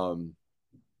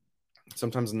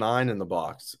 sometimes 9 in the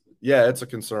box. Yeah, it's a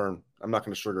concern. I'm not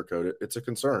going to sugarcoat it. It's a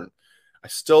concern. I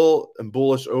still am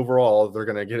bullish overall. They're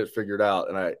going to get it figured out.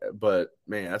 But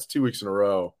man, that's 2 weeks in a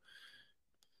row.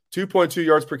 2.2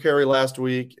 yards per carry last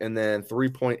week, and then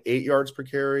 3.8 yards per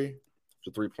carry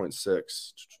to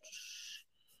 3.6.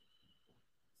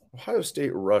 Ohio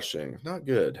State rushing, not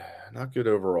good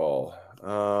overall.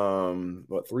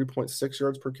 3.6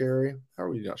 yards per carry? How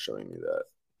are you not showing me that?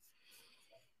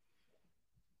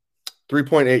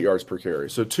 3.8 yards per carry.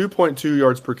 So 2.2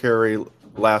 yards per carry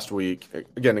last week,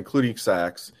 again, including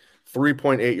sacks,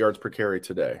 3.8 yards per carry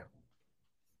today.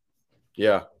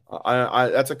 Yeah, I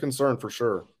that's a concern for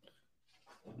sure.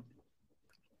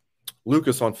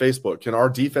 Lucas on Facebook, can our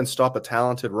defense stop a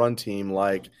talented run team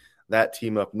like that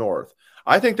team up north?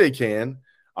 I think they can.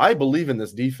 I believe in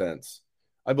this defense.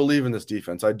 I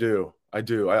do.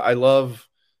 I love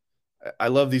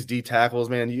these D tackles,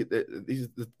 man.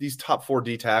 These top 4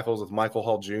 D tackles with Michael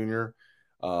Hall Jr.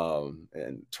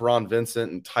 And Teron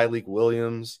Vincent and Tyleik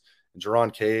Williams and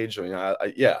Jerron Cage. I mean,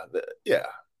 yeah.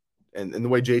 And the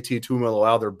way JT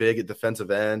Tuimoloau, they're big at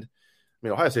defensive end. I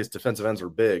mean, Ohio State's defensive ends are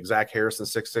big. Zach Harrison,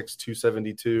 6'6",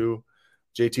 272.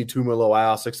 JT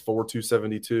Tuimoloau, 6'4",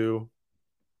 272.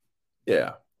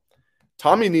 Yeah.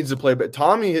 Tommy needs to play, but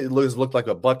Tommy looked like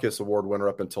a Butkus Award winner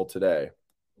up until today.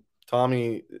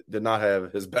 Tommy did not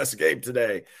have his best game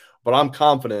today, but I'm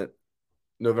confident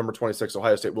November 26th,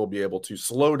 Ohio State will be able to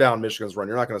slow down Michigan's run.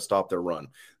 You're not going to stop their run.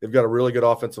 They've got a really good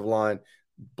offensive line.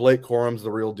 Blake Corum's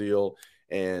the real deal,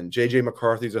 and J.J.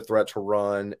 McCarthy's a threat to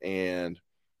run, and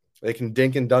they can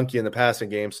dink and dunk you in the passing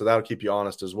game, so that'll keep you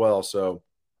honest as well. So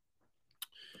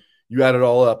you add it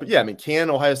all up. But, yeah, I mean, can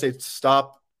Ohio State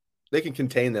stop? They can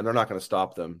contain them. They're not going to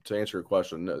stop them, to answer your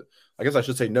question. No, I guess I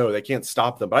should say no, they can't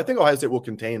stop them. But I think Ohio State will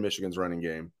contain Michigan's running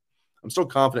game. I'm still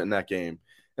confident in that game.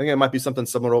 I think it might be something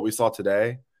similar to what we saw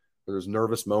today, where there's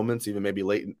nervous moments, even maybe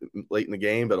late in the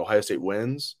game, but Ohio State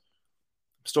wins.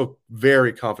 I'm still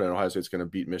very confident Ohio State's going to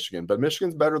beat Michigan. But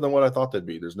Michigan's better than what I thought they'd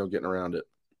be. There's no getting around it.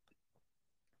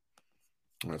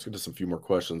 All right, let's get to some few more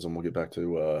questions, and we'll get back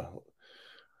to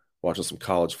watching some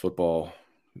college football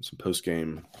and some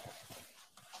post-game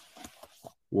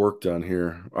work done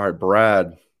here. All right,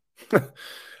 Brad.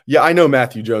 Yeah, I know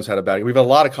Matthew Jones had a bad game. We've had a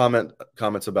lot of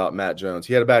comments about Matt Jones.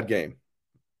 He had a bad game.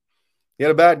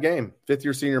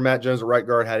 Fifth-year senior Matt Jones at right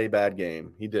guard had a bad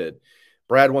game. He did.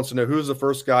 Brad wants to know, who's the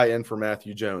first guy in for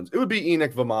Matthew Jones? It would be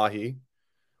Enoch Vamahi.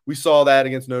 We saw that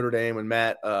against Notre Dame when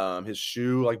Matt, his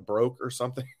shoe like broke or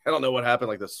something. I don't know what happened,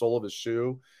 like the sole of his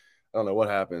shoe. I don't know what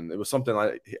happened. It was something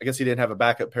like, I guess he didn't have a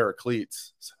backup pair of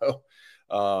cleats. So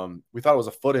we thought it was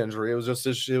a foot injury. It was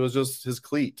just his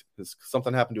cleat.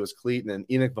 Something happened to his cleat, and then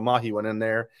Enoch Vamahi went in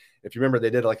there. If you remember, they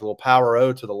did like a little power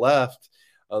O to the left,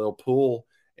 a little pull,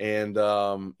 and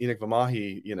Enoch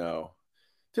Vamahi,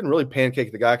 didn't really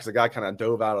pancake the guy because the guy kind of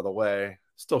dove out of the way.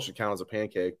 Still should count as a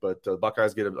pancake, but the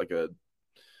Buckeyes get a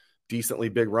decently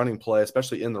big running play,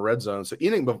 especially in the red zone. So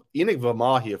Enoch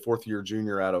Vamahi, a fourth-year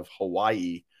junior out of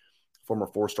Hawaii, former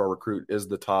 4-star recruit, is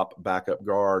the top backup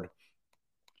guard.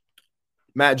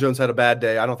 Matt Jones had a bad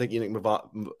day. I don't think Enoch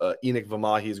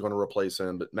Vamahi is going to replace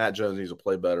him, but Matt Jones needs to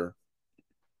play better.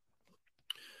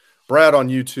 Brad on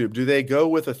YouTube, do they go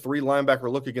with a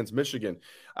 3-linebacker look against Michigan?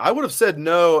 I would have said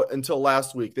no until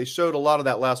last week. They showed a lot of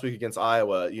that last week against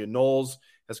Iowa. Knowles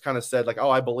has kind of said like,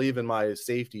 I believe in my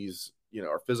safeties,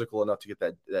 are physical enough to get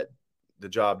the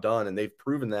job done, and they've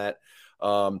proven that.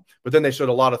 But then they showed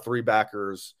a lot of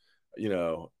 3-backers,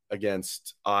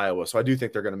 against Iowa. So I do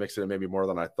think they're going to mix it in maybe more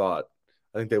than I thought.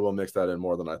 I think they will mix that in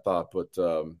more than I thought. But,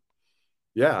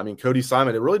 yeah, I mean, Cody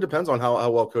Simon, it really depends on how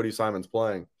well Cody Simon's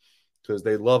playing, because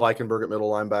they love Eichenberg at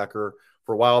middle linebacker.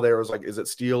 For a while there, it was like, is it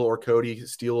Steele or Cody?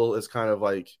 Steele is kind of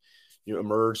like,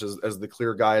 emerged as the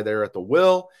clear guy there at the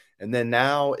will. And then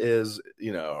now is,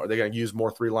 are they going to use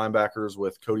more 3 linebackers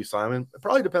with Cody Simon? It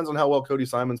probably depends on how well Cody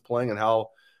Simon's playing and how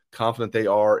confident they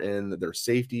are in their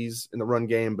safeties in the run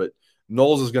game. But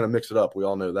Knowles is going to mix it up. We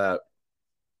all know that.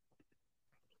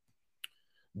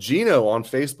 Gino on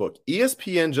Facebook,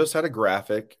 ESPN just had a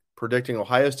graphic predicting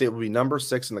Ohio State will be number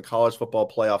 6 in the college football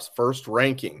playoffs first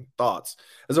ranking. Thoughts?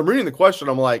 As I'm reading the question,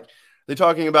 I'm like, they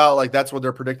talking about like that's what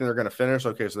they're predicting they're going to finish?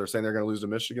 Okay, so they're saying they're going to lose to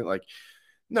Michigan? Like,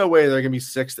 no way they're going to be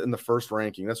 6th in the first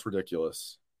ranking. That's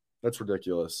ridiculous.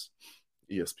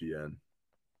 ESPN.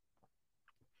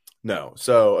 No.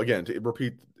 So, again, to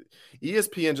repeat,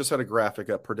 ESPN just had a graphic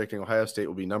up predicting Ohio State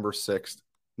will be number 6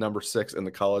 in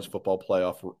the college football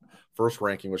playoff first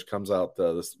ranking, which comes out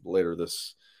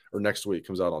next week,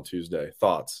 comes out on Tuesday.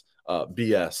 Thoughts?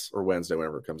 BS, or Wednesday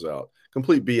whenever it comes out.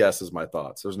 Complete BS is my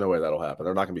thoughts. There's no way that'll happen.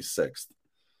 They're not going to be 6th.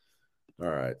 All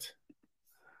right.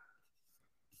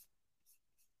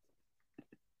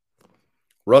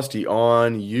 Rusty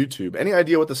on YouTube. Any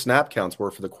idea what the snap counts were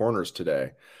for the corners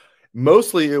today?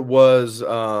 Mostly it was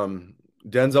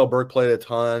Denzel Burke played a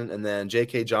ton, and then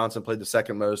J.K. Johnson played the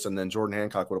second most, and then Jordan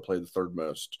Hancock would have played the third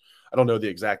most. I don't know the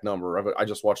exact number. I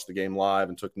just watched the game live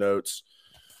and took notes.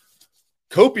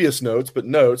 Copious notes,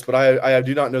 but I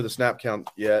do not know the snap count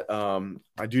yet.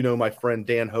 I do know my friend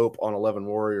Dan Hope on 11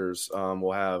 Warriors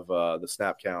will have the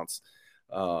snap counts.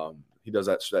 He does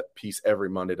that piece every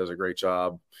Monday, does a great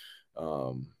job.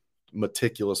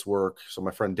 Meticulous work. So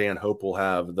my friend Dan Hope will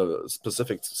have the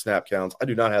specific snap counts. I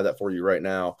do not have that for you right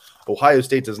now. Ohio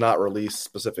State does not release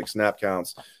specific snap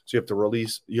counts. So you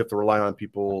have to rely on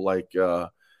people like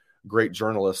great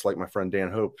journalists like my friend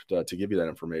Dan Hope to give you that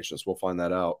information. So we'll find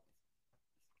that out.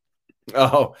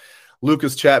 Oh,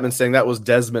 Lucas Chapman saying that was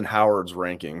Desmond Howard's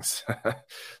rankings,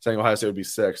 saying Ohio State would be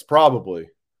 6th. Probably.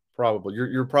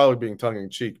 You're probably being tongue in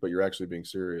cheek, but you're actually being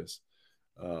serious.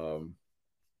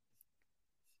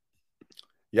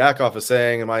 Yakov is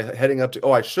saying, am I heading up to –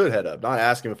 I should head up. Not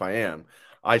asking if I am.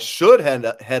 I should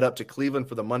head up to Cleveland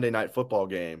for the Monday Night Football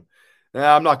game.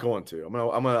 Nah, I'm not going to. I'm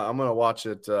gonna watch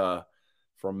it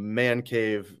from Man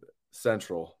Cave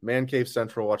Central. Man Cave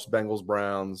Central, watch the Bengals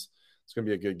Browns. It's going to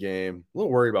be a good game. A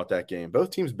little worried about that game.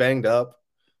 Both teams banged up.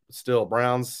 But still,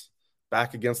 Browns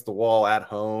back against the wall at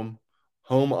home.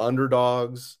 Home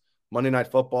underdogs. Monday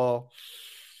Night Football.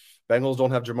 Bengals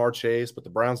don't have Jamar Chase, but the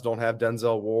Browns don't have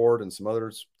Denzel Ward and some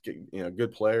others,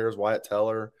 good players, Wyatt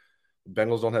Teller. The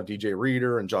Bengals don't have DJ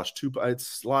Reader and Josh Tupa.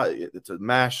 It's a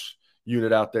mash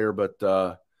unit out there, but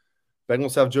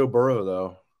Bengals have Joe Burrow,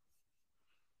 though.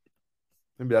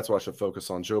 Maybe that's what I should focus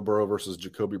on, Joe Burrow versus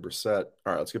Jacoby Brissett.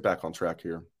 All right, let's get back on track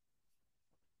here.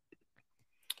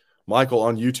 Michael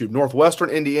on YouTube.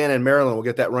 Northwestern, Indiana, and Maryland will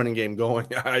get that running game going.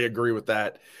 I agree with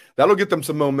that. That'll get them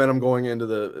some momentum going into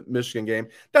the Michigan game.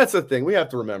 That's the thing we have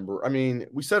to remember. I mean,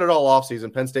 we said it all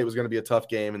offseason. Penn State was going to be a tough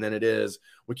game, and then it is.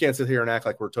 We can't sit here and act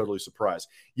like we're totally surprised.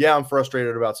 Yeah, I'm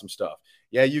frustrated about some stuff.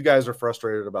 Yeah, you guys are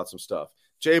frustrated about some stuff.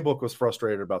 J-Book was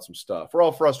frustrated about some stuff. We're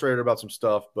all frustrated about some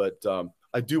stuff, but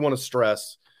I do want to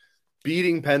stress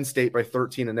beating Penn State by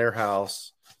 13 in their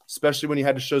house, especially when you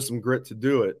had to show some grit to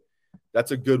do it,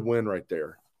 that's a good win right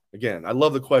there. Again, I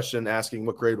love the question asking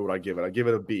what grade would I give it? I give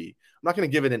it a B. I'm not going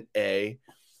to give it an A,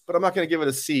 but I'm not going to give it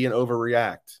a C and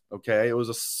overreact, okay? It was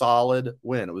a solid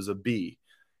win. It was a B.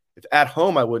 If at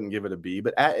home, I wouldn't give it a B,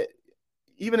 but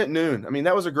even at noon, I mean,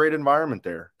 that was a great environment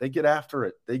there. They get after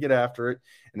it.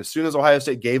 And as soon as Ohio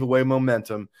State gave away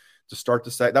momentum to start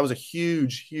the second, that was a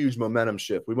huge, huge momentum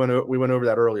shift. We went over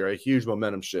that earlier, a huge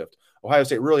momentum shift. Ohio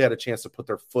State really had a chance to put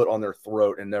their foot on their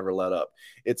throat and never let up.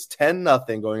 It's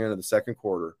 10-0 going into the second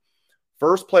quarter.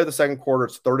 First play of the second quarter,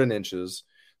 it's 3rd and inches.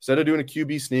 Instead of doing a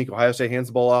QB sneak, Ohio State hands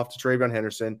the ball off to TreVeyon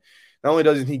Henderson. Not only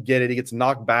doesn't he get it, he gets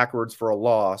knocked backwards for a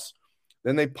loss.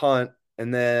 Then they punt,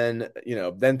 and then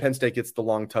Penn State gets the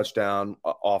long touchdown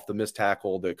off the missed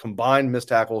tackle, the combined missed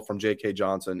tackle from J.K.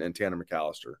 Johnson and Tanner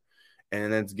McAllister.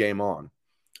 And then it's game on.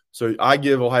 So I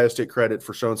give Ohio State credit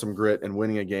for showing some grit and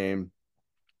winning a game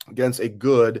against a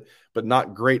good but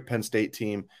not great Penn State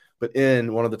team, but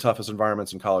in one of the toughest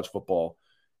environments in college football.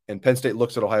 And Penn State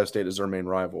looks at Ohio State as their main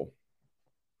rival.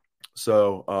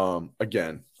 So,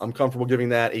 again, I'm comfortable giving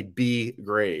that a B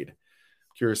grade.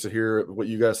 Curious to hear what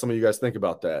some of you guys think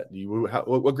about that.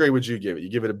 What grade would you give it? You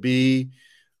give it a B?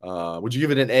 Would you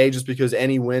give it an A just because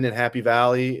any win in Happy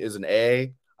Valley is an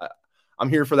A? I'm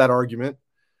here for that argument.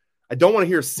 I don't want to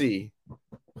hear C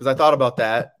because I thought about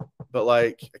that, but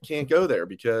I can't go there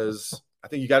because I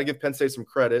think you got to give Penn State some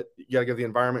credit. You got to give the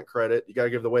environment credit. You got to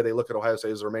give the way they look at Ohio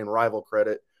State as their main rival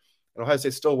credit. And Ohio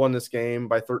State still won this game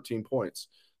by 13 points.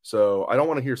 So I don't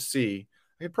want to hear C.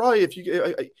 I could probably, if you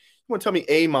want to tell me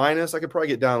A-, I could probably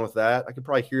get down with that. I could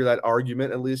probably hear that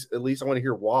argument. At least I want to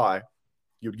hear why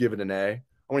you'd give it an A. I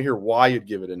want to hear why you'd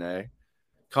give it an A.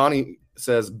 Connie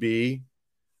says B.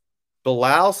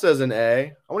 Bilal says an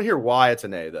A. I want to hear why it's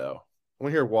an A, though. I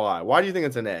want to hear why. Why do you think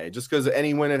it's an A? Just because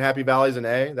any win in Happy Valley is an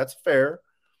A? That's fair.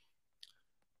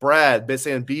 Brad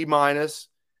saying B-.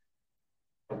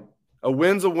 A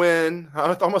win's a win.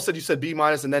 I almost said you said B-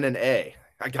 and then an A.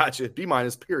 I got you. B-,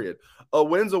 period. A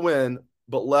win's a win,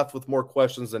 but left with more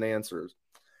questions than answers.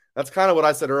 That's kind of what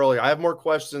I said earlier. I have more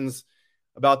questions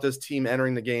about this team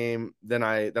entering the game than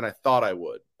I thought I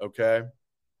would, okay?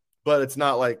 But it's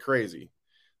not crazy.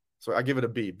 So I give it a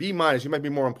B. B-. You might be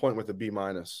more on point with a B-.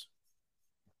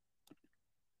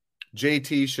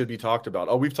 JT should be talked about.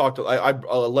 Oh, we've talked. I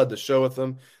led the show with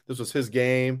him. This was his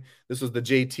game. This was the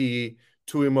JT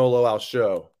Tuimoloau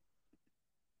show.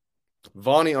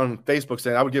 Vonnie on Facebook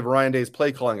saying, I would give Ryan Day's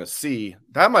play calling a C.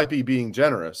 That might be being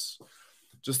generous.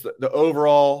 Just the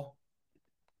overall.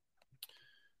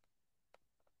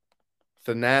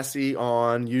 Thanasi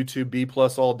on YouTube, B+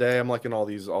 all day. I'm liking all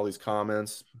these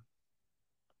comments.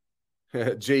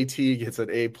 JT gets an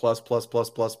A+++++.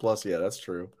 Yeah, that's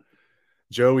true.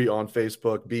 Joey on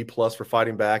Facebook, B+ for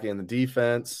fighting back and the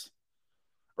defense.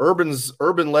 Urban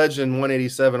Legend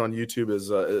 187 on YouTube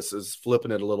is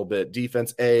flipping it a little bit.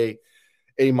 Defense A-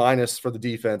 for the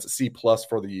defense, C+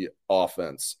 for the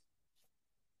offense.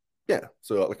 Yeah,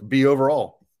 so like B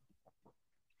overall.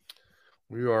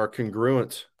 We are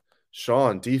congruent.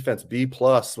 Sean, defense B+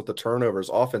 with the turnovers,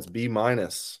 offense B-. All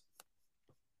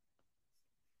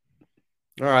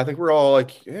right, I think we're all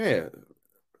like, yeah,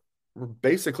 we're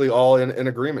basically all in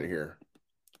agreement here.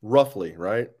 Roughly,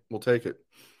 right? We'll take it.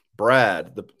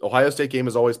 Brad, the Ohio State game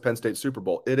is always Penn State Super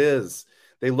Bowl. It is.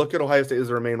 They look at Ohio State as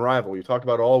their main rival. We've talked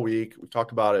about it all week. We've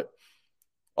talked about it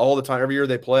all the time. Every year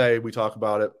they play, we talk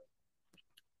about it.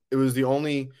 It was the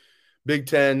only Big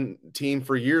Ten team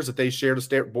for years that they shared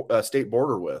a state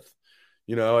border with.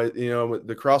 You know,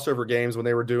 the crossover games when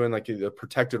they were doing like the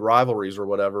protected rivalries or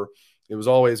whatever, it was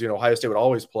always, Ohio State would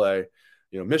always play,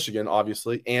 Michigan,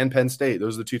 obviously, and Penn State.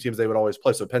 Those are the two teams they would always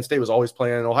play. So Penn State was always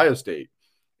playing Ohio State,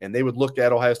 and they would look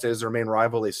at Ohio State as their main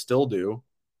rival. They still do.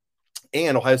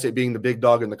 And Ohio State being the big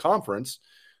dog in the conference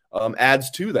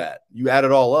adds to that. You add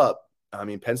it all up. I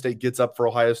mean, Penn State gets up for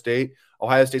Ohio State.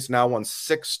 Ohio State's now won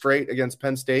 6 straight against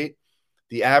Penn State.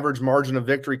 The average margin of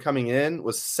victory coming in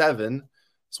was 7.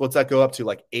 So what's that go up to?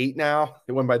 Like 8 now?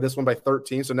 They won by this one by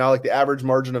 13. So now like the average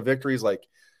margin of victory is like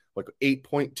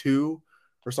 8.2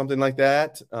 or something like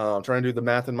that. I'm trying to do the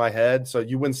math in my head. So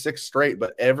you win 6 straight,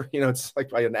 but it's like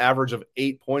by an average of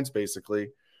 8 points basically.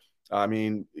 I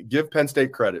mean, give Penn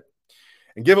State credit.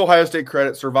 And give Ohio State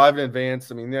credit, survive in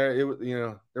advance. I mean,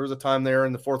 there was a time there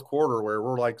in the fourth quarter where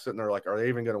we're like sitting there like, are they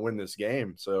even going to win this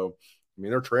game? So, I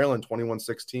mean, they're trailing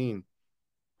 21-16,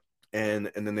 and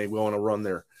then they go on a run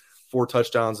there, 4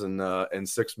 touchdowns in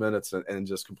 6 minutes and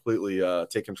just completely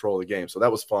take control of the game. So that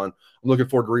was fun. I'm looking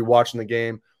forward to rewatching the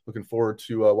game. Looking forward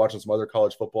to watching some other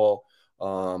college football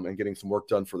and getting some work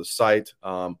done for the site.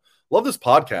 Love this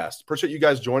podcast. Appreciate you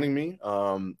guys joining me.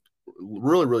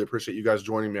 Really, really appreciate you guys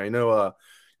joining me. I know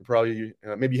probably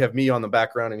maybe you have me on the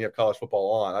background and you have college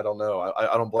football on. I don't know.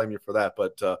 I don't blame you for that,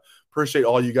 but appreciate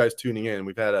all you guys tuning in.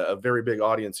 We've had a very big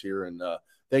audience here, and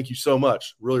thank you so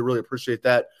much. Really, really appreciate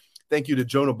that. Thank you to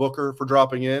Jonah Booker for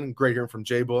dropping in. Great hearing from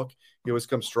J-Book. He always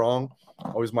comes strong.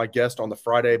 Always my guest on the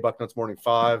Friday Bucknuts Morning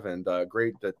 5, and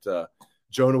great that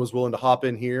Jonah was willing to hop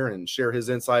in here and share his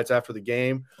insights after the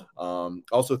game.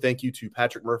 Also, thank you to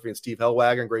Patrick Murphy and Steve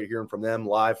Hellwagon. Great hearing from them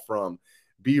live from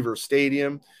Beaver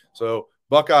Stadium. So,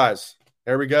 Buckeyes,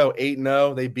 there we go,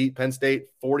 8-0. They beat Penn State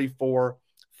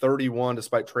 44-31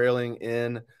 despite trailing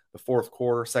in the fourth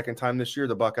quarter. Second time this year,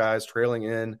 the Buckeyes trailing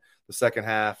in the second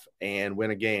half and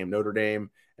win a game. Notre Dame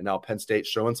and now Penn State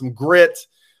showing some grit.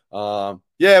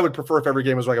 I would prefer if every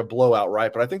game was like a blowout,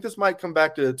 right? But I think this might come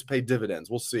back to pay dividends.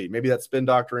 We'll see. Maybe that's spin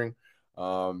doctoring.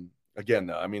 Again,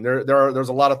 I mean, there's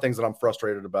a lot of things that I'm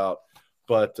frustrated about,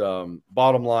 but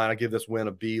bottom line, I give this win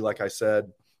a B, like I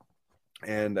said,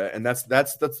 and that's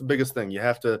the biggest thing. We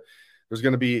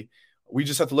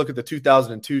just have to look at the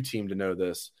 2002 team to know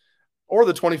this, or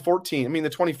the 2014. I mean, the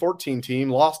 2014 team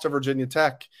lost to Virginia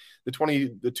Tech.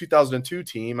 The 2002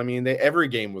 team, I mean, every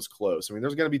game was close. I mean,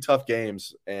 there's going to be tough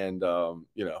games, and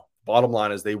bottom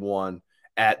line is they won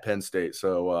at Penn State.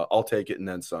 So I'll take it and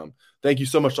then some. Thank you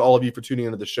so much to all of you for tuning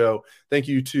into the show. Thank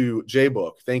you to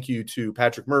J-Book. Thank you to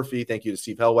Patrick Murphy. Thank you to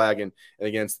Steve Hellwagon.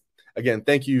 And again,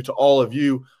 thank you to all of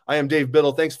you. I am Dave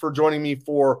Biddle. Thanks for joining me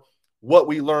for What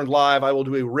We Learned Live. I will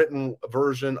do a written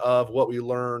version of What We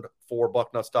Learned for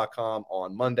Bucknuts.com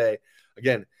on Monday.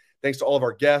 Again, thanks to all of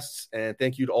our guests, and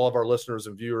thank you to all of our listeners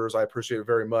and viewers. I appreciate it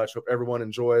very much. Hope everyone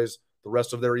enjoys the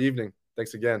rest of their evening.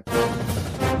 Thanks again.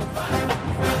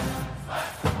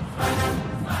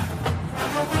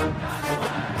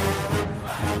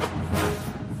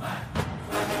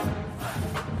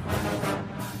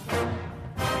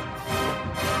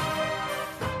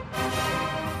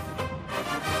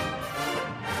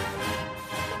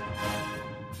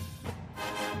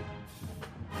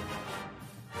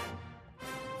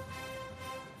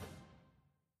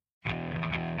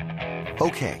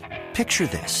 Okay, picture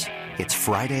this. It's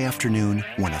Friday afternoon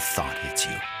when a thought hits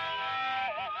you.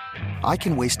 I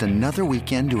can waste another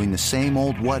weekend doing the same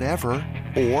old whatever,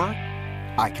 or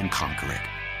I can conquer it.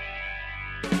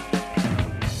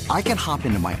 I can hop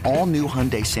into my all-new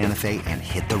Hyundai Santa Fe and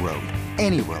hit the road.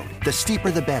 Any road. The steeper,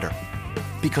 the better.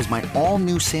 Because my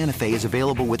all-new Santa Fe is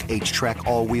available with H-Track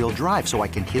all-wheel drive, so I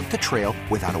can hit the trail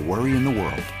without a worry in the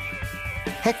world.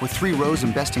 Heck, with 3 rows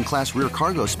and best-in-class rear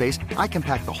cargo space, I can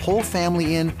pack the whole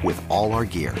family in with all our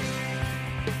gear.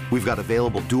 We've got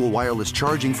available dual wireless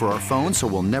charging for our phones, so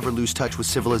we'll never lose touch with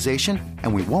civilization,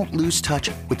 and we won't lose touch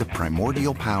with the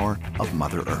primordial power of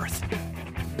Mother Earth.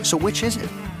 So which is it?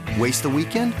 Waste the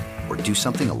weekend or do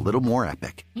something a little more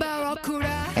epic?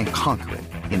 And conquer it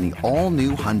in the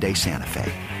all-new Hyundai Santa Fe.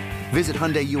 Visit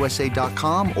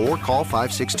HyundaiUSA.com or call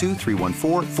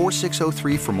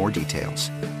 562-314-4603 for more details.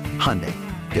 Hyundai,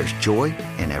 there's joy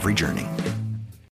in every journey.